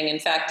showy thing. In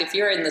fact, if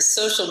you're in the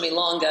social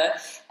milonga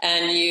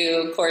and you,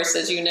 of course,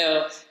 as you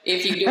know,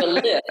 if you do a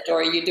lift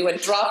or you do a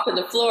drop to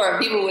the floor,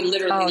 people would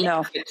literally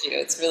look at you.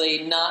 It's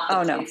really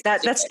not.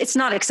 It's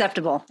not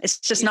acceptable. It's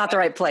just not the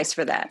right place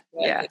for that.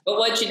 Right. Yeah. But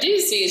what you do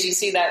see is you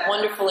see that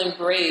wonderful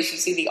embrace. You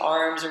see the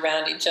arms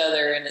around each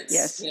other, and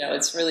it's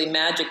it's really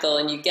magical,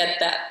 and you get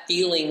that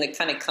feeling that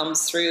kind of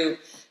comes through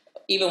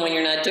even when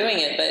you're not doing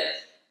it. But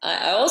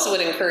I also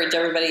would encourage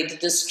everybody to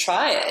just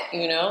try it,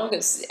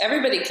 because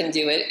everybody can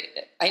do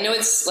it. I know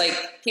it's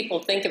like people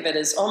think of it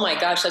as, oh my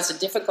gosh, that's a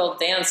difficult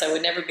dance. I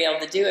would never be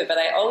able to do it. But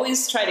I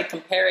always try to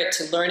compare it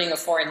to learning a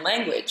foreign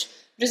language,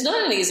 which is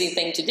not an easy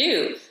thing to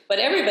do, but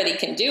everybody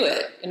can do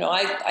it.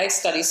 I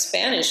study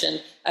Spanish,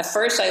 and at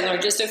first I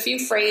learned just a few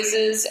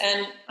phrases,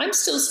 and I'm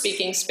still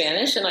speaking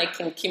Spanish, and I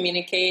can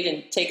communicate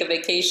and take a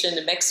vacation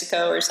to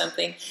Mexico or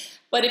something.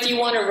 But if you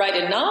want to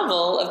write a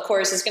novel, of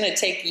course, it's going to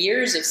take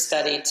years of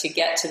study to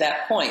get to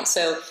that point.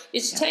 So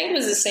tango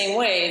is the same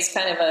way. It's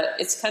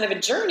kind of a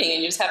journey,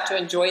 and you just have to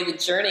enjoy the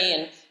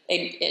journey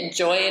and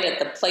enjoy it at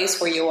the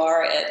place where you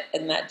are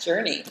in that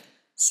journey.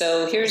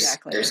 So here's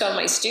all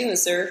my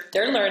students. They're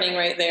learning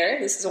right there.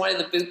 This is one of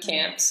the boot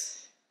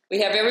camps. We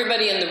have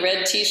everybody in the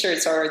red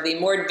T-shirts are the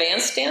more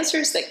advanced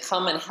dancers that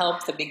come and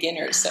help the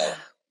beginners. So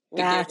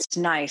that's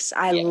nice.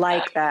 I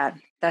like that.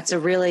 That's a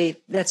really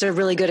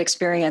good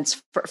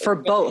experience for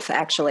both,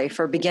 actually,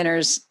 for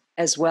beginners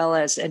as well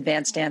as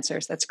advanced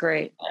dancers. That's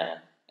great.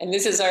 And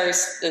this is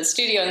the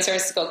studio in San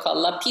Francisco called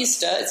La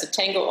Pista. It's a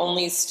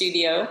tango-only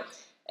studio,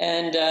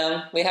 and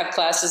we have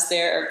classes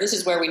there. This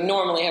is where we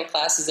normally have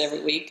classes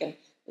every week, and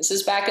this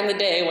is back in the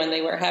day when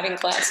they were having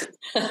classes.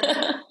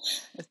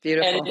 That's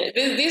beautiful.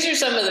 And these are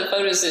some of the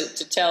photos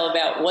to tell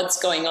about what's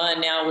going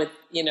on now with,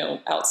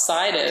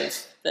 outside of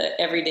the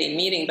everyday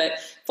meeting. But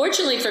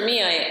Fortunately for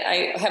me,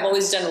 I have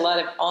always done a lot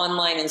of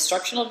online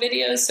instructional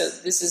videos. So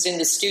this is in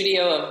the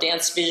studio of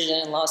Dance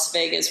Vision in Las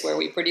Vegas, where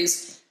we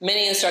produce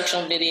many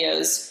instructional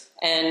videos.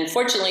 And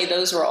fortunately,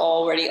 those were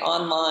already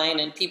online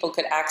and people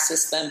could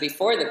access them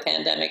before the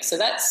pandemic. So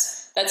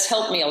that's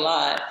helped me a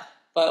lot.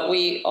 But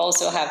we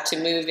also have to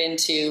move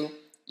into,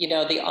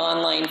 the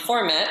online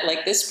format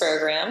like this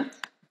program.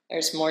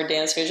 There's more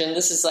Dance Vision.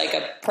 This is like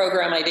a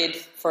program I did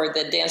for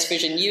the Dance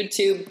Vision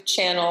YouTube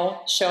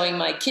channel showing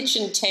my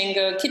kitchen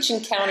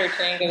counter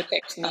tango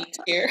techniques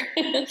here.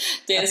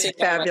 Dancing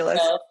fabulous.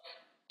 by myself.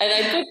 And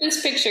I put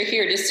this picture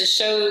here just to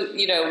show,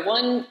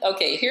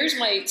 here's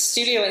my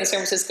studio in San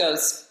Francisco.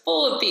 It's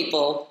full of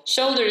people,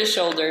 shoulder to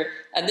shoulder.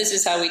 And this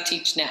is how we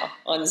teach now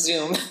on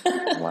Zoom.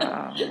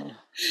 Wow.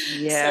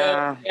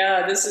 Yeah. So,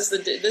 yeah, this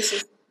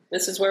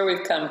is where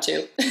we've come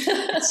to.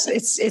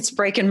 It's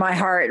breaking my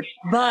heart,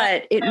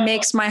 but it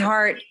makes my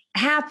heart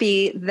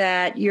happy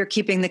that you're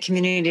keeping the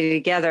community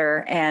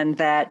together and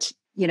that,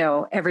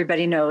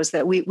 everybody knows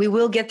that we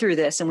will get through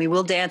this and we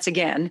will dance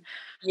again.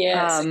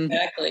 Yes,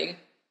 exactly.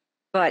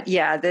 But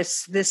yeah,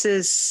 this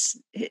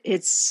is,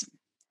 it's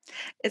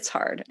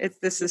hard.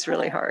 This is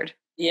really hard.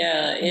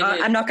 Yeah.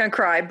 I'm not going to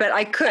cry, but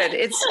I could.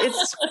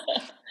 It's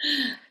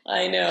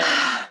I know.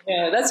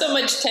 Yeah, that's what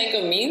much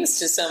tango means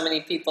to so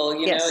many people.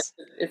 Yes.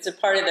 It's a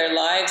part of their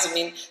lives. I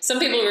mean, some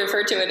people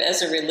refer to it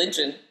as a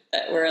religion.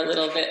 That we're a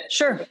little bit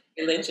sure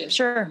religion.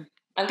 Sure.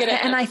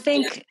 I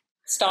think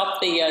stop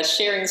the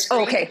sharing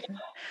screen. Okay.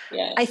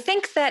 Yeah. I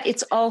think that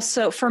it's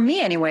also, for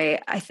me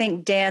anyway, I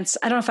think dance,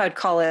 I don't know if I would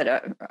call it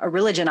a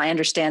religion. I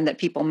understand that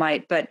people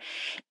might, but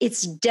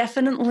it's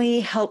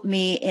definitely helped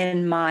me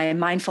in my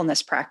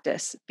mindfulness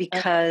practice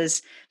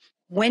because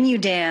when you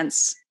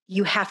dance,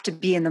 you have to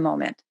be in the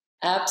moment.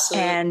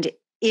 Absolutely. And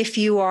if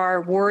you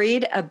are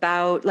worried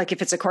about, like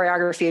if it's a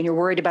choreography and you're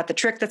worried about the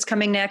trick that's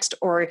coming next,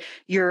 or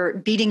you're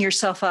beating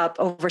yourself up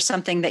over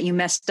something that you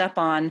messed up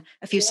on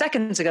a few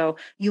seconds ago,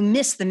 you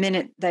miss the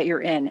minute that you're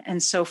in.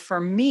 And so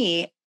for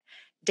me,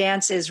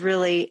 dance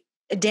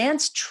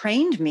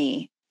trained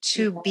me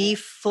to be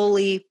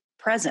fully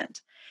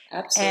present.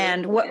 Absolutely.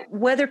 And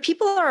whether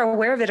people are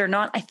aware of it or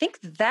not, I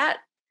think that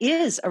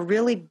is a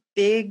really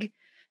big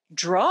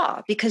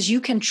draw because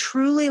you can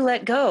truly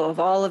let go of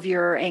all of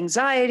your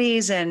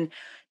anxieties and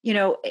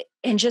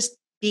just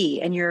be,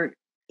 and you're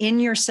in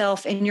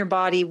yourself, in your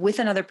body, with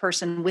another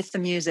person, with the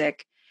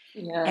music.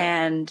 Yeah.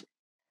 And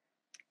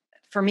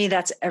for me,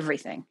 that's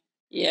everything.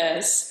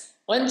 Yes.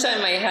 One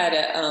time I had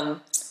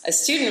a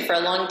student for a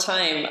long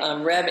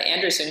time, Reb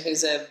Anderson,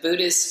 who's a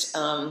Buddhist,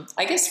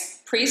 I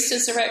guess priest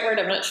is the right word.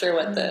 I'm not sure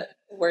what the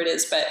word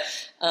is, but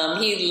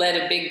he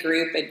led a big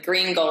group at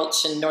Green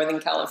Gulch in Northern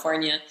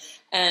California.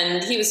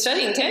 And he was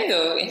studying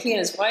tango, and he and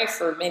his wife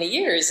for many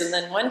years. And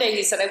then one day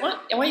he said, I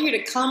want you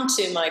to come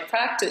to my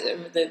practice,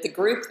 the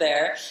group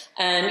there,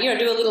 and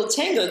do a little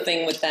tango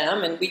thing with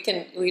them, and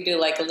we do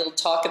like a little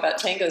talk about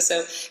tango. So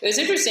it was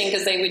interesting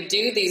because they would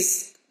do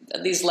these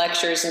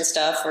lectures and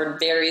stuff for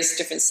various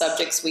different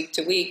subjects week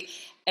to week.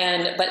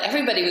 But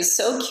everybody was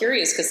so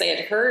curious because they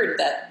had heard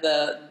that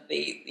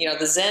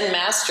the Zen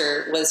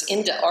master was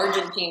into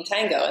Argentine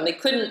tango, and they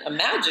couldn't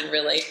imagine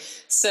really.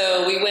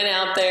 So we went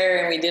out there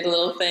and we did a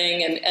little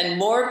thing, and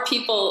more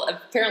people,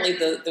 apparently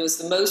there was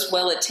the most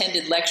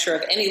well-attended lecture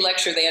of any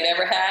lecture they had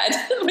ever had.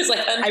 It was like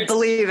hundreds. I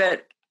believe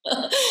it.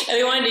 And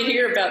they wanted to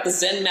hear about the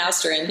Zen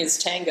master and his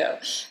tango.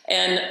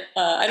 And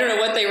I don't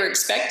know what they were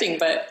expecting,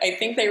 but I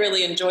think they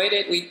really enjoyed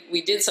it.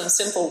 We did some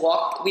simple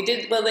walk. They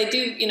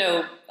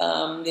do,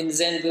 in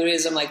Zen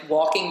Buddhism, like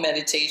walking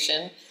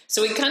meditation.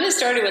 So we kind of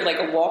started with like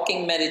a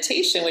walking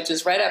meditation, which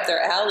is right up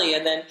their alley,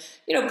 and then,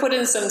 put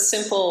in some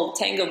simple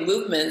tango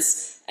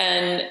movements.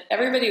 And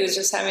everybody was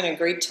just having a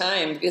great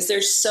time because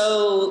they're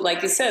so,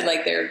 like you said,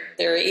 like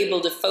they're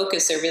able to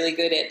focus. They're really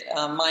good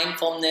at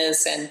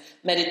mindfulness and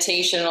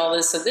meditation and all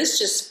this. So this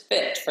just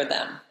fit for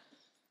them.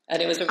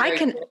 And it was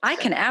I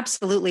can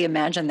absolutely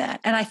imagine that.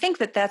 And I think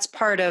that that's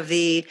part of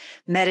the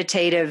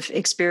meditative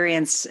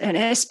experience. And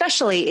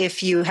especially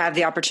if you have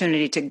the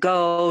opportunity to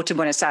go to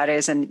Buenos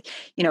Aires and,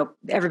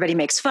 everybody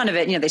makes fun of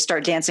it. They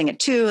start dancing at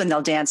 2 and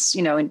they'll dance,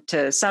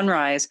 into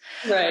sunrise.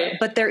 Right.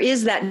 But there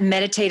is that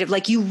meditative,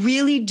 like you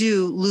really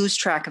do lose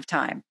track of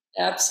time.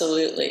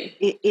 Absolutely.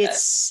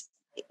 It's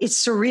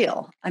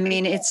surreal. I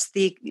mean,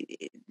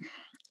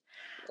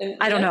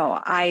 I don't know.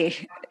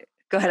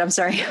 Go ahead. I'm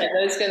sorry.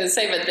 I was going to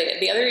say, but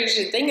the other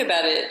interesting thing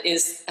about it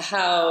is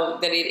how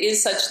that it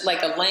is such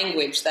like a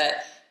language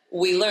that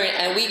we learn,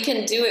 and we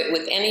can do it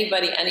with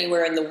anybody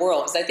anywhere in the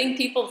world. Because I think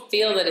people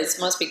feel that it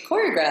must be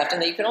choreographed,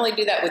 and that you can only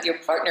do that with your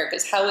partner.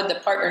 Because how would the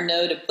partner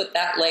know to put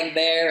that leg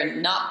there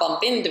and not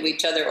bump into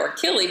each other or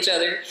kill each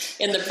other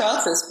in the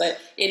process? But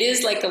it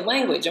is like a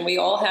language, and we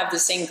all have the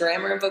same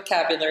grammar and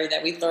vocabulary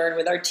that we learn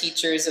with our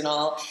teachers and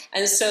all.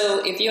 And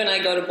so if you and I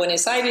go to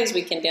Buenos Aires,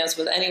 we can dance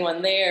with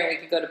anyone there. We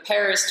could go to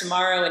Paris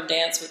tomorrow and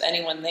dance with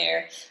anyone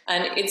there.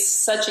 And it's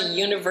such a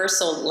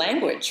universal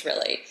language,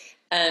 really.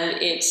 And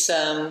it's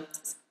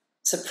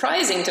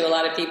surprising to a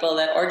lot of people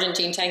that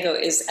Argentine tango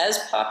is as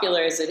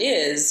popular as it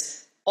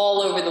is all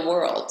over the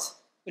world.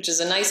 which is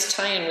a nice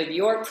tie-in with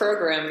your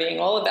program being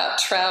all about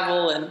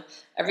travel and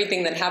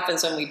everything that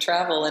happens when we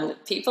travel. And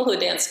people who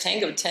dance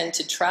tango tend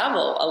to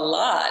travel a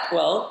lot.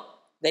 Well,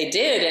 they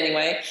did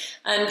anyway,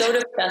 and go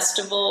to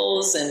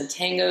festivals and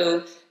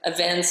tango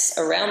events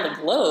around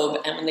the globe.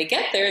 And when they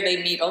get there,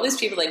 they meet all these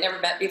people they never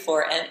met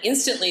before. And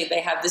instantly they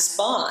have this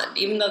bond,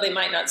 even though they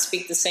might not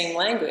speak the same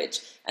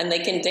language. And they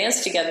can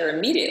dance together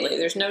immediately.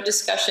 There's no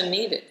discussion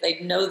needed. They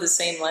know the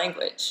same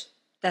language.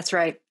 That's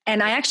right.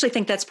 And I actually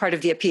think that's part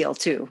of the appeal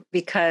too,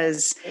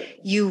 because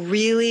you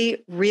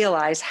really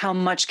realize how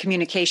much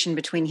communication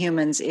between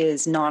humans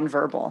is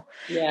nonverbal.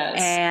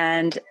 Yes.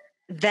 And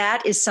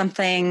that is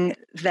something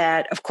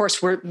that, of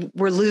course, we're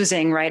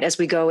losing, right, as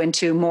we go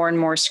into more and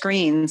more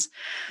screens.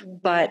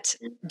 But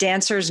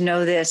dancers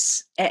know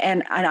this.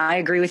 And I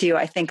agree with you.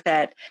 I think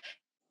that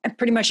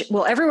pretty much,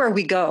 well, everywhere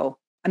we go,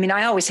 I mean,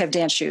 I always have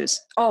dance shoes,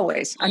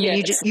 always. I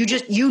mean,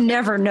 Yes. you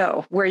never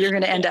know where you're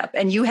going to end up.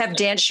 And you have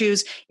dance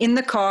shoes in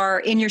the car,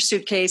 in your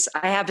suitcase.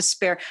 I have a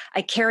spare.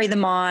 I carry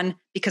them on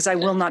because I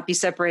will not be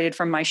separated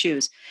from my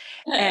shoes.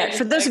 And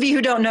for those of you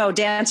who don't know,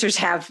 dancers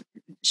have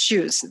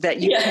shoes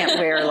that you can't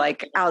wear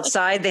like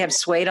outside. They have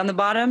suede on the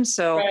bottom.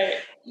 So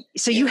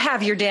you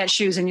have your dance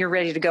shoes and you're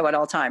ready to go at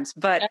all times.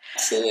 But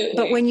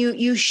when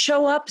you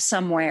show up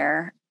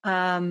somewhere,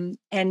 and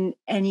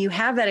you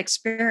have that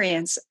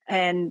experience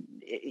and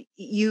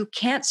you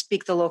can't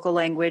speak the local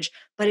language,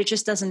 but it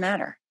just doesn't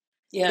matter.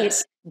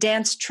 Yes.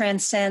 Dance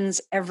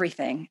transcends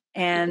everything.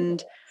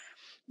 And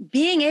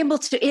being able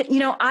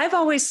to, I've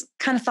always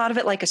kind of thought of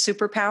it like a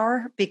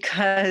superpower,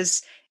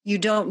 because you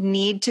don't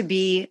need to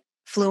be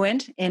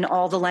fluent in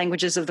all the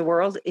languages of the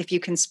world if you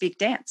can speak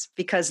dance,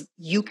 because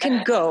you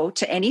can go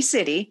to any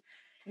city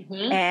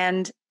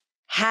and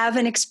have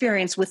an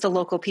experience with the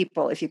local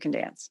people if you can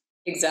dance.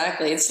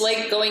 Exactly. It's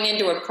like going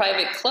into a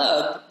private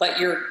club, but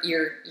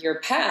your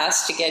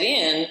pass to get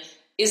in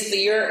is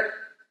your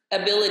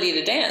ability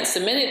to dance. The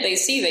minute they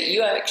see that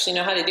you actually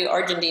know how to do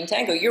Argentine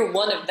tango, you're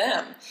one of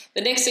them.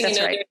 The next thing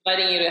they're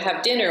inviting you to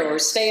have dinner or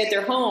stay at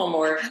their home,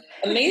 or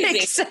amazing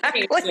things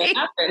will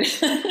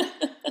happen.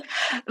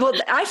 Well,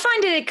 I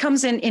find it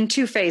comes in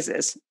two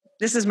phases.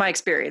 This is my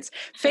experience.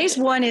 Phase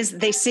one is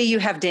they see you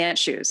have dance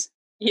shoes.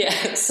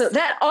 Yes. So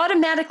that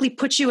automatically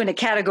puts you in a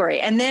category.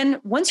 And then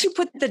once you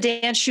put the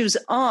dance shoes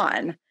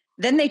on,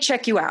 then they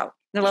check you out.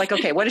 They're like,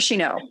 okay, what does she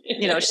know?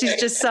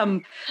 She's just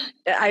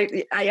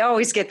I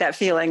always get that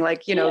feeling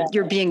like,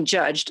 you're being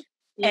judged.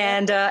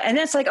 And then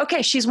it's like,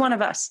 okay, she's one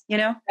of us,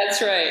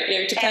 That's right. You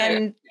have to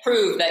kind of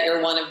prove that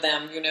you're one of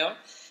them,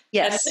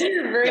 Yes. And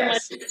they're very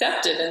much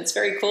accepted, and it's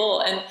very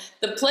cool. And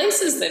the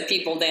places that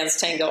people dance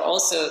tango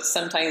also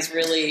sometimes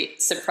really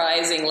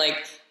surprising. Like,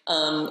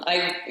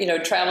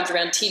 I've traveled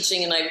around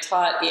teaching, and I've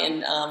taught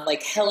in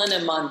like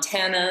Helena,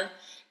 Montana,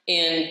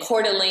 in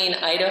Coeur d'Alene,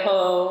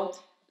 Idaho,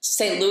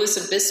 St. Louis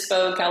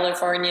Obispo,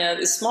 California.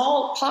 The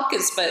small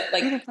pockets, but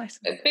like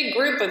a big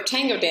group of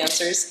tango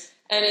dancers.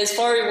 And as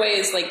far away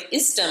as like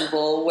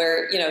Istanbul,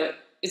 where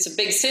it's a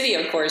big city,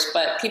 of course,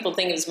 but people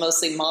think it's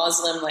mostly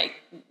Muslim. Like,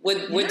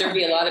 would there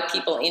be a lot of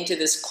people into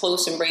this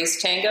close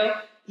embrace tango?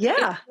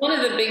 Yeah. It's one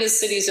of the biggest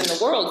cities in the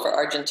world for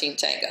Argentine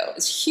tango.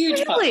 It's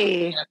huge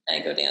population of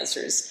tango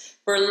dancers.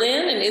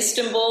 Berlin and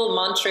Istanbul,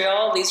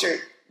 Montreal, these are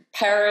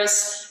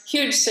Paris,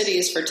 huge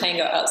cities for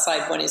tango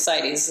outside Buenos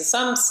Aires. And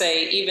some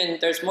say even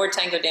there's more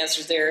tango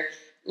dancers there,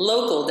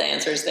 local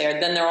dancers there,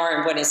 than there are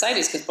in Buenos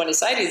Aires, because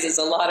Buenos Aires is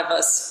a lot of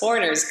us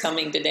foreigners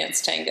coming to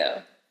dance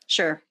tango.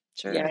 Sure.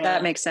 Yeah.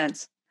 That makes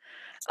sense.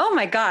 Oh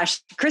my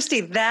gosh, Christy,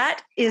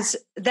 that is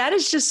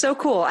just so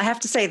cool. I have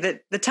to say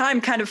that the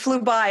time kind of flew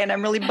by and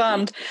I'm really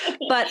bummed,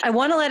 but I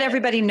want to let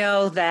everybody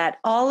know that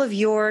all of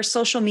your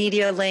social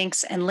media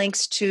links and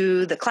links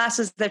to the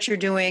classes that you're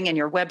doing and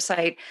your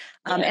website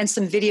and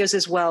some videos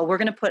as well, we're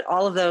going to put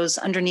all of those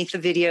underneath the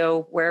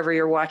video, wherever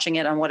you're watching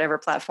it on whatever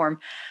platform.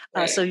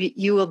 So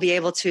you will be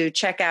able to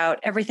check out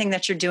everything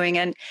that you're doing.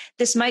 And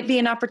this might be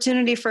an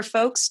opportunity for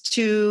folks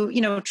to,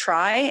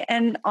 try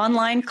an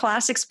online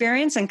class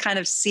experience and kind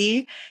of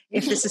see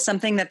if this is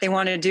something that they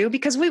want to do,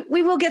 because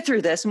we will get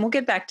through this and we'll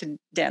get back to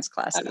dance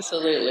classes.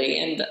 Absolutely.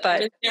 And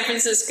I'm in San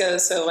Francisco,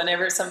 so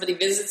whenever somebody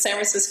visits San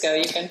Francisco,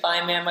 you can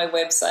find me on my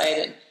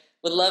website, and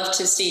would love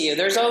to see you.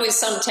 There's always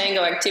some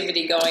tango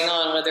activity going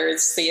on, whether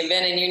it's the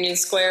event in Union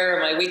Square or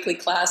my weekly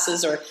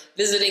classes or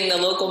visiting the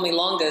local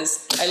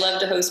milongas. I love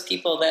to host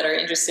people that are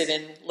interested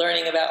in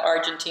learning about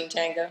Argentine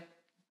tango.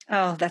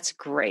 Oh, that's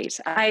great.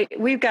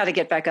 We've got to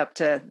get back up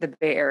to the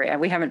Bay Area.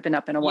 We haven't been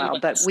up in a while,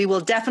 but we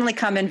will definitely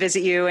come and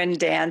visit you and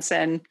dance.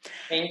 And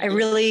I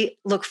really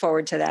look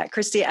forward to that.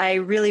 Christy, I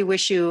really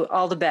wish you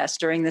all the best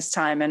during this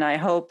time. And I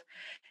hope,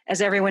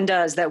 as everyone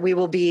does, that we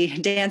will be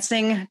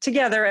dancing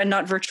together and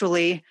not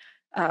virtually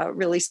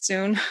really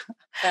soon.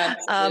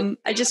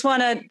 I just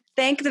want to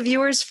thank the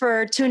viewers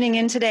for tuning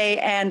in today.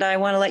 And I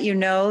want to let you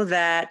know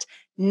that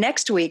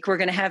next week, we're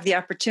going to have the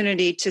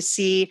opportunity to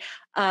see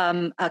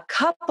a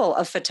couple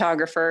of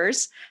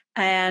photographers.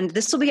 And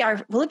this will be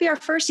will it be our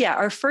first? Yeah,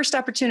 our first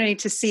opportunity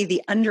to see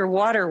the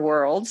underwater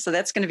world. So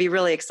that's going to be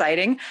really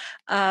exciting.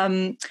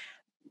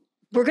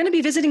 we're going to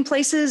be visiting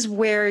places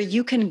where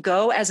you can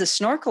go as a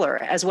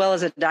snorkeler as well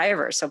as a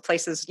diver. So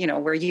places,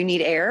 where you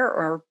need air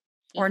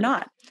or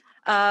not.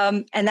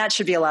 And that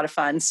should be a lot of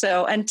fun.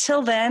 So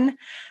until then,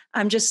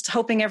 I'm just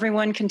hoping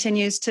everyone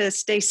continues to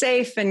stay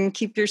safe and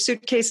keep your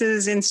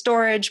suitcases in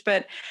storage,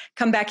 but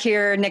come back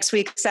here next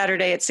week,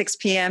 Saturday at 6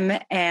 p.m.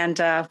 and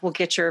we'll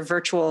get your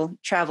virtual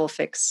travel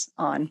fix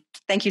on.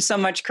 Thank you so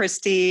much,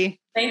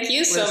 Christy. Thank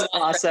you so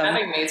much for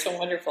having me. It's so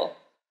wonderful.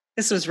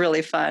 This was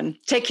really fun.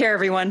 Take care,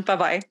 everyone.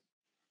 Bye-bye.